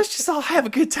 y'all, let's just all have a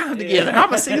good time together. I'm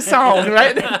going to sing a song,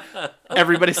 right?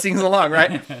 Everybody sings along,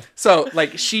 right? So,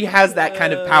 like, she has that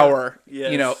kind of power,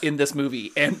 in this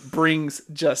movie and brings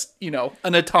just,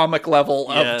 an atomic level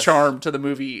of charm to the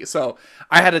movie. So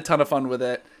I had a ton of fun with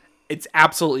it. It's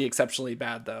absolutely exceptionally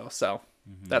bad, though. So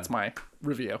that's my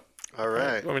review. All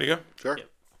right. Want me to go? Sure.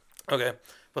 Okay.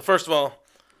 Well, first of all,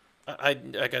 I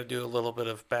got to do a little bit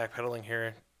of backpedaling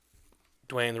here.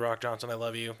 Dwayne "The Rock" Johnson, I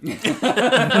love you.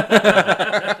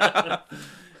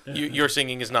 Your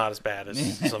singing is not as bad as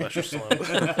Sylvester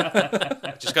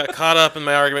Stallone. Just got caught up in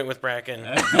my argument with Bracken.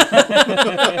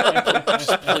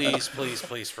 Just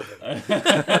please forgive me.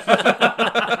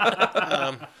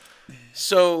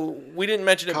 So we didn't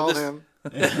mention it, Call but him.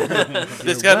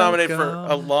 this got nominated for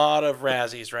a lot of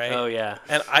Razzies, right? Oh, yeah.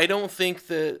 And I don't think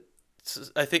that.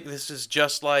 I think this is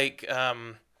just like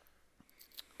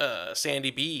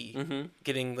Sandy B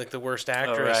getting like the worst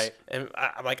actress, right. and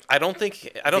I don't think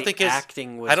his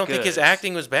acting was think his good.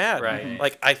 acting was bad. Right.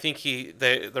 Like I think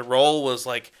the role was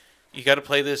like, you got to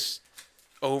play this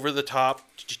over the top,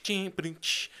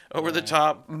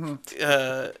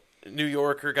 New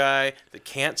Yorker guy that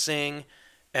can't sing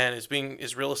and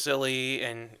is real silly,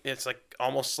 and it's like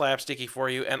almost slapsticky for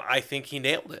you, and I think he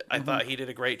nailed it. I thought he did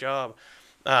a great job.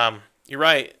 You're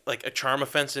right, like a charm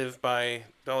offensive by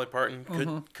Dolly Parton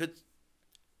could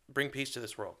bring peace to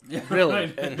this world.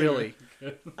 Really, And- really.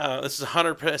 This is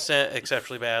 100%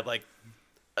 exceptionally bad. Like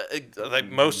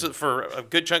for a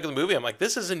good chunk of the movie, I'm like,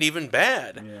 this isn't even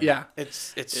bad. Yeah.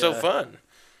 It's so fun.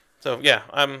 So yeah,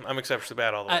 I'm exceptionally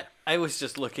bad all the way. I was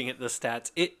just looking at the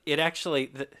stats. It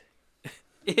actually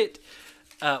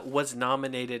was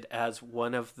nominated as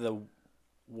one of the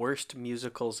worst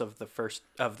musicals of the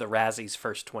Razzies'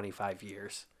 first 25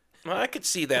 years. Well, I could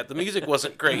see that the music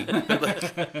wasn't great.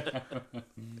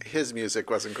 His music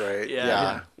wasn't great. Yeah.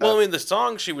 Yeah. Well, I mean, the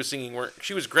songs she was singing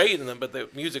she was great in them, but the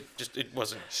music it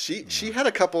wasn't. She had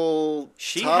a couple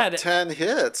She top had- 10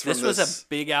 hits. This from was a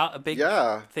big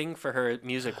Yeah. thing for her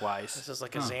music-wise. This is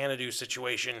like a Xanadu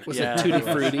situation. Was Yeah. it Tutti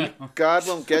Frutti? God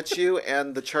Won't Get You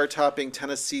and the chart-topping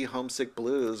Tennessee Homesick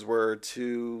Blues were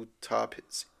two top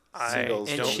singles.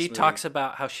 And from she this movie. talks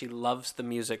about how she loves the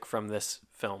music from this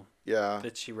film Yeah.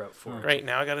 that she wrote for. Great.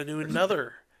 Now I got to do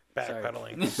another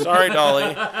backpedaling. Sorry,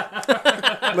 Dolly.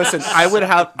 Listen, I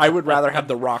would rather have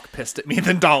The Rock pissed at me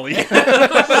than Dolly.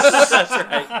 That's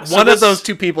right. One of those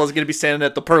two people is going to be standing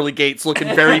at the pearly gates looking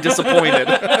very disappointed.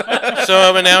 So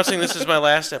I'm announcing this is my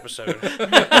last episode.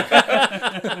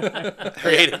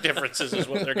 Creative differences is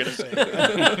what they're going to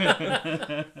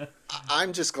say.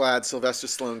 I'm just glad Sylvester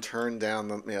Stallone turned down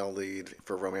the male lead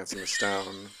for Romancing the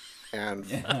Stone and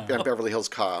Beverly Hills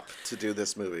Cop to do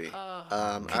this movie.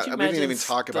 Could you We didn't even imagine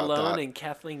talk about Stallone that. and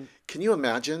Kathleen? Can you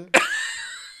imagine?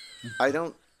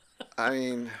 I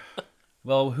mean,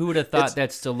 Well, who would have thought that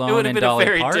It Stallone would have and been Dolly a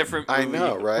very Parton? different movie. I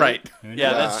know, right? Right.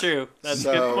 Yeah, that's true. That's a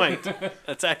So- good point.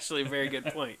 That's actually a very good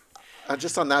point.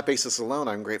 Just on that basis alone,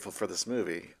 I'm grateful for this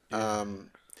movie.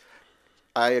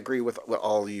 I agree with what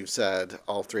all you said,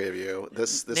 all three of you.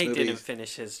 This Nate movie. didn't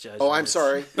finish his judgment. Oh, I'm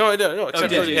sorry. No, I don't. No, it's Oh,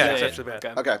 did actually, you? yeah, Yeah, it's yeah. actually bad.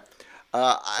 Okay. Okay.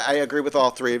 I agree with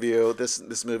all three of you.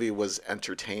 This movie was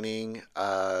entertaining,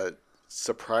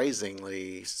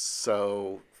 surprisingly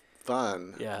so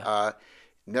fun. Yeah.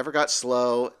 Never got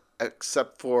slow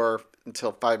except for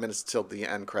until 5 minutes till the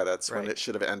end credits when Right. it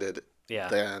should have ended. Yeah.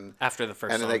 Then After the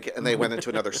first and song. then they went into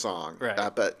another song. Right.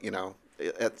 But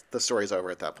the story's over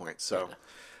at that point. So,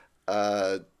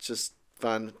 just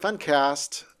fun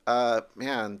cast.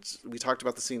 Man, we talked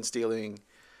about the scene stealing,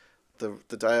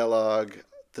 the dialogue,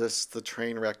 the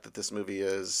train wreck that this movie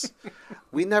is.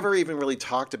 We never even really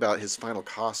talked about his final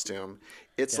costume.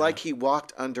 It's like he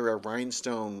walked under a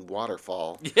rhinestone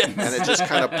waterfall, and it just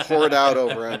kind of poured out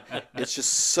over him. It's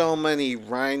just so many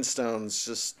rhinestones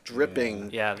just dripping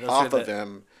Yeah, those off are of the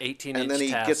him. 18-inch And then he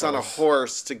gets on a tassels.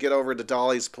 horse to get over to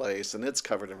Dolly's place, and it's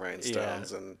covered in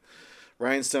rhinestones and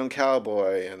rhinestone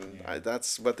cowboy, and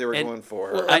that's what they were And- going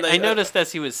for. Well, I noticed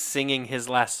as he was singing his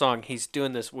last song, he's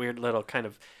doing this weird little kind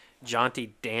of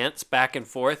jaunty dance back and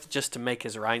forth just to make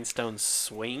his rhinestones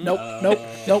swing. Nope.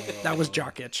 That was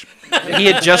jock itch. He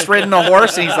had just ridden a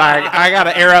horse, and he's like, I got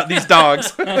to air out these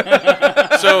dogs.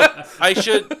 So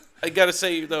I gotta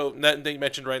say though, that you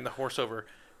mentioned riding the horse over.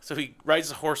 So he rides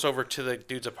the horse over to the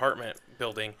dude's apartment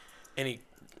building, and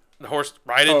the horse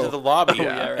right into the lobby,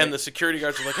 yeah, right. and the security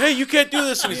guards are like, "Hey, you can't do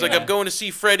this!" And he's like, "I'm going to see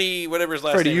Freddie, whatever his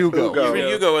last Freddie name is." Hugo. Freddie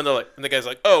Hugo, and they're like, and the guy's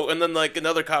like, "Oh," and then like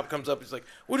another cop comes up, he's like,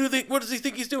 "What does he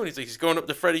think he's doing?" He's like, "He's going up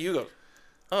to Freddie Hugo."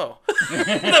 Oh,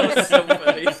 That was so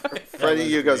funny. Freddie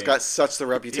Hugo's got such the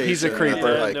reputation. He's a that creeper.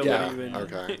 they're Yeah, like, nobody yeah, even-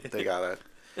 okay, they got it.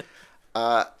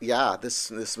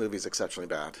 This movie's exceptionally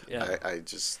bad. Yeah.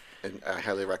 I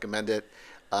highly recommend it.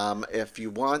 If you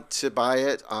want to buy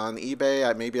it on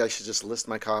eBay, maybe I should just list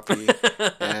my copy,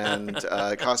 and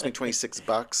it cost me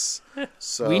 $26.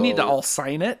 So We need to all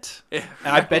sign it. And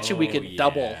I bet you we could yeah.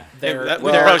 double their, that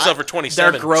well, would probably I- sell for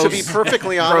 27. their gross. To be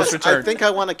perfectly honest, I return. think I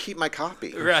want to keep my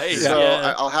copy. Right, So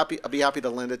yeah. I'll be happy to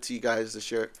lend it to you guys to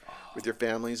share with your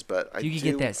families. But You could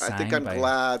get that I think signed I'm by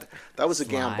glad that was a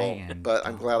Sly gamble, and but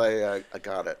I'm glad I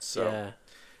got it. So Yeah.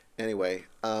 anyway,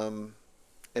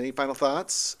 any final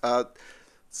thoughts?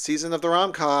 Season of the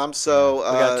rom-com. So We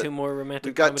got two more romantic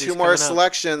we've got comedies two more coming up.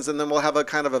 selections, and then we'll have a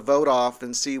kind of a vote off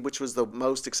and see which was the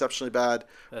most exceptionally bad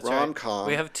That's right. rom-com.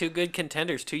 We have two good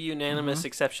contenders, two unanimous,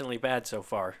 exceptionally bad so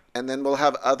far. And then we'll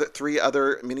have three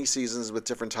other mini seasons with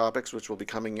different topics, which will be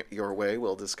coming your way.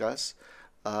 We'll discuss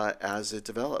as it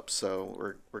develops.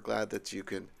 So we're glad that you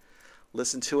can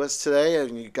listen to us today,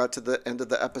 and you got to the end of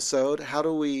the episode. How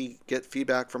do we get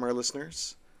feedback from our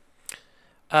listeners?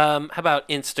 How about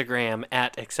Instagram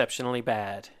at exceptionally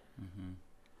bad?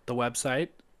 the website,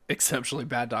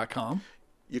 exceptionallybad.com.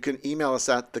 You can email us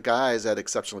at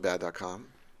theguys@exceptionallybad.com.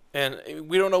 And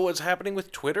we don't know what's happening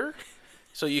with Twitter,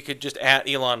 so you could just at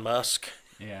Elon Musk.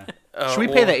 Yeah. Should we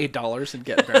pay the $8 and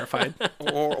get verified?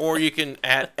 Or you can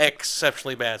at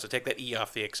exceptionally bad. So take that E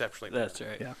off the exceptionally bad. That's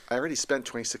right. Yeah. I already spent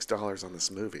 $26 on this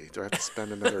movie. Do I have to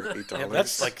spend another $8? Yeah,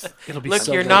 that's like It'll be Look,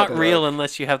 so you're good. not real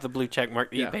unless you have the blue check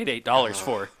mark that you Yeah. paid $8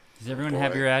 for. Does everyone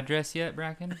have boy. your address yet,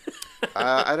 Bracken?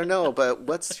 I don't know, but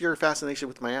what's your fascination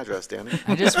with my address, Danny?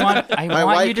 I just want My want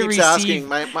wife you to keeps receive asking.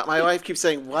 My wife keeps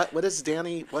saying, "What is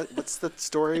Danny? What's the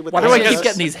story with?" Why the do I address?" keep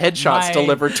getting these headshots My-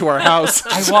 delivered to our house?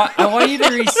 I want you to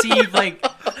receive like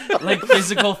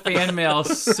physical fan mail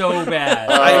so bad.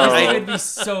 It would be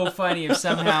so funny if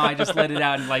somehow I just let it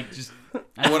out and just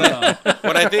I don't know.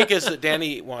 what I think is that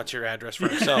Danny wants your address for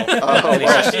himself. Oh,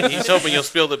 And he's hoping you'll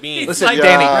spill the beans. Listen, Like,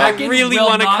 Danny, Bracken really will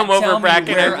wanna not come over, tell me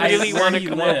Bracken. I where really where wanna he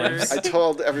come over. lives. I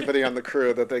told everybody on the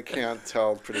crew that they can't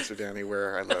tell producer Danny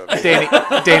where I live.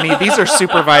 Danny, these are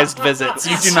supervised visits.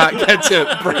 You do not get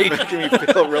to break. Making me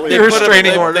feel really. You're Put a-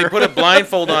 restraining they- order. They put a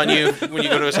blindfold on you when you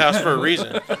go to his house for a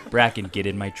reason. Bracken, get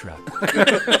in my truck.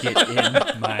 Get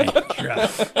in my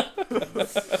truck.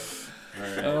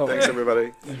 Thanks,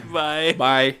 everybody. Bye.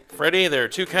 Bye. Freddie, there are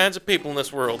two kinds of people in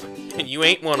this world, and you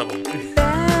ain't one of them.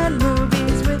 Bad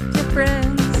movies with your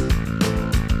friends.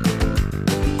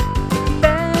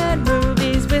 Bad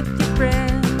movies with your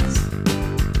friends.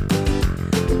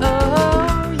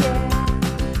 Oh, yeah.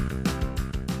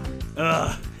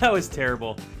 Ugh, that was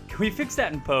terrible. Can we fix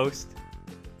that in post?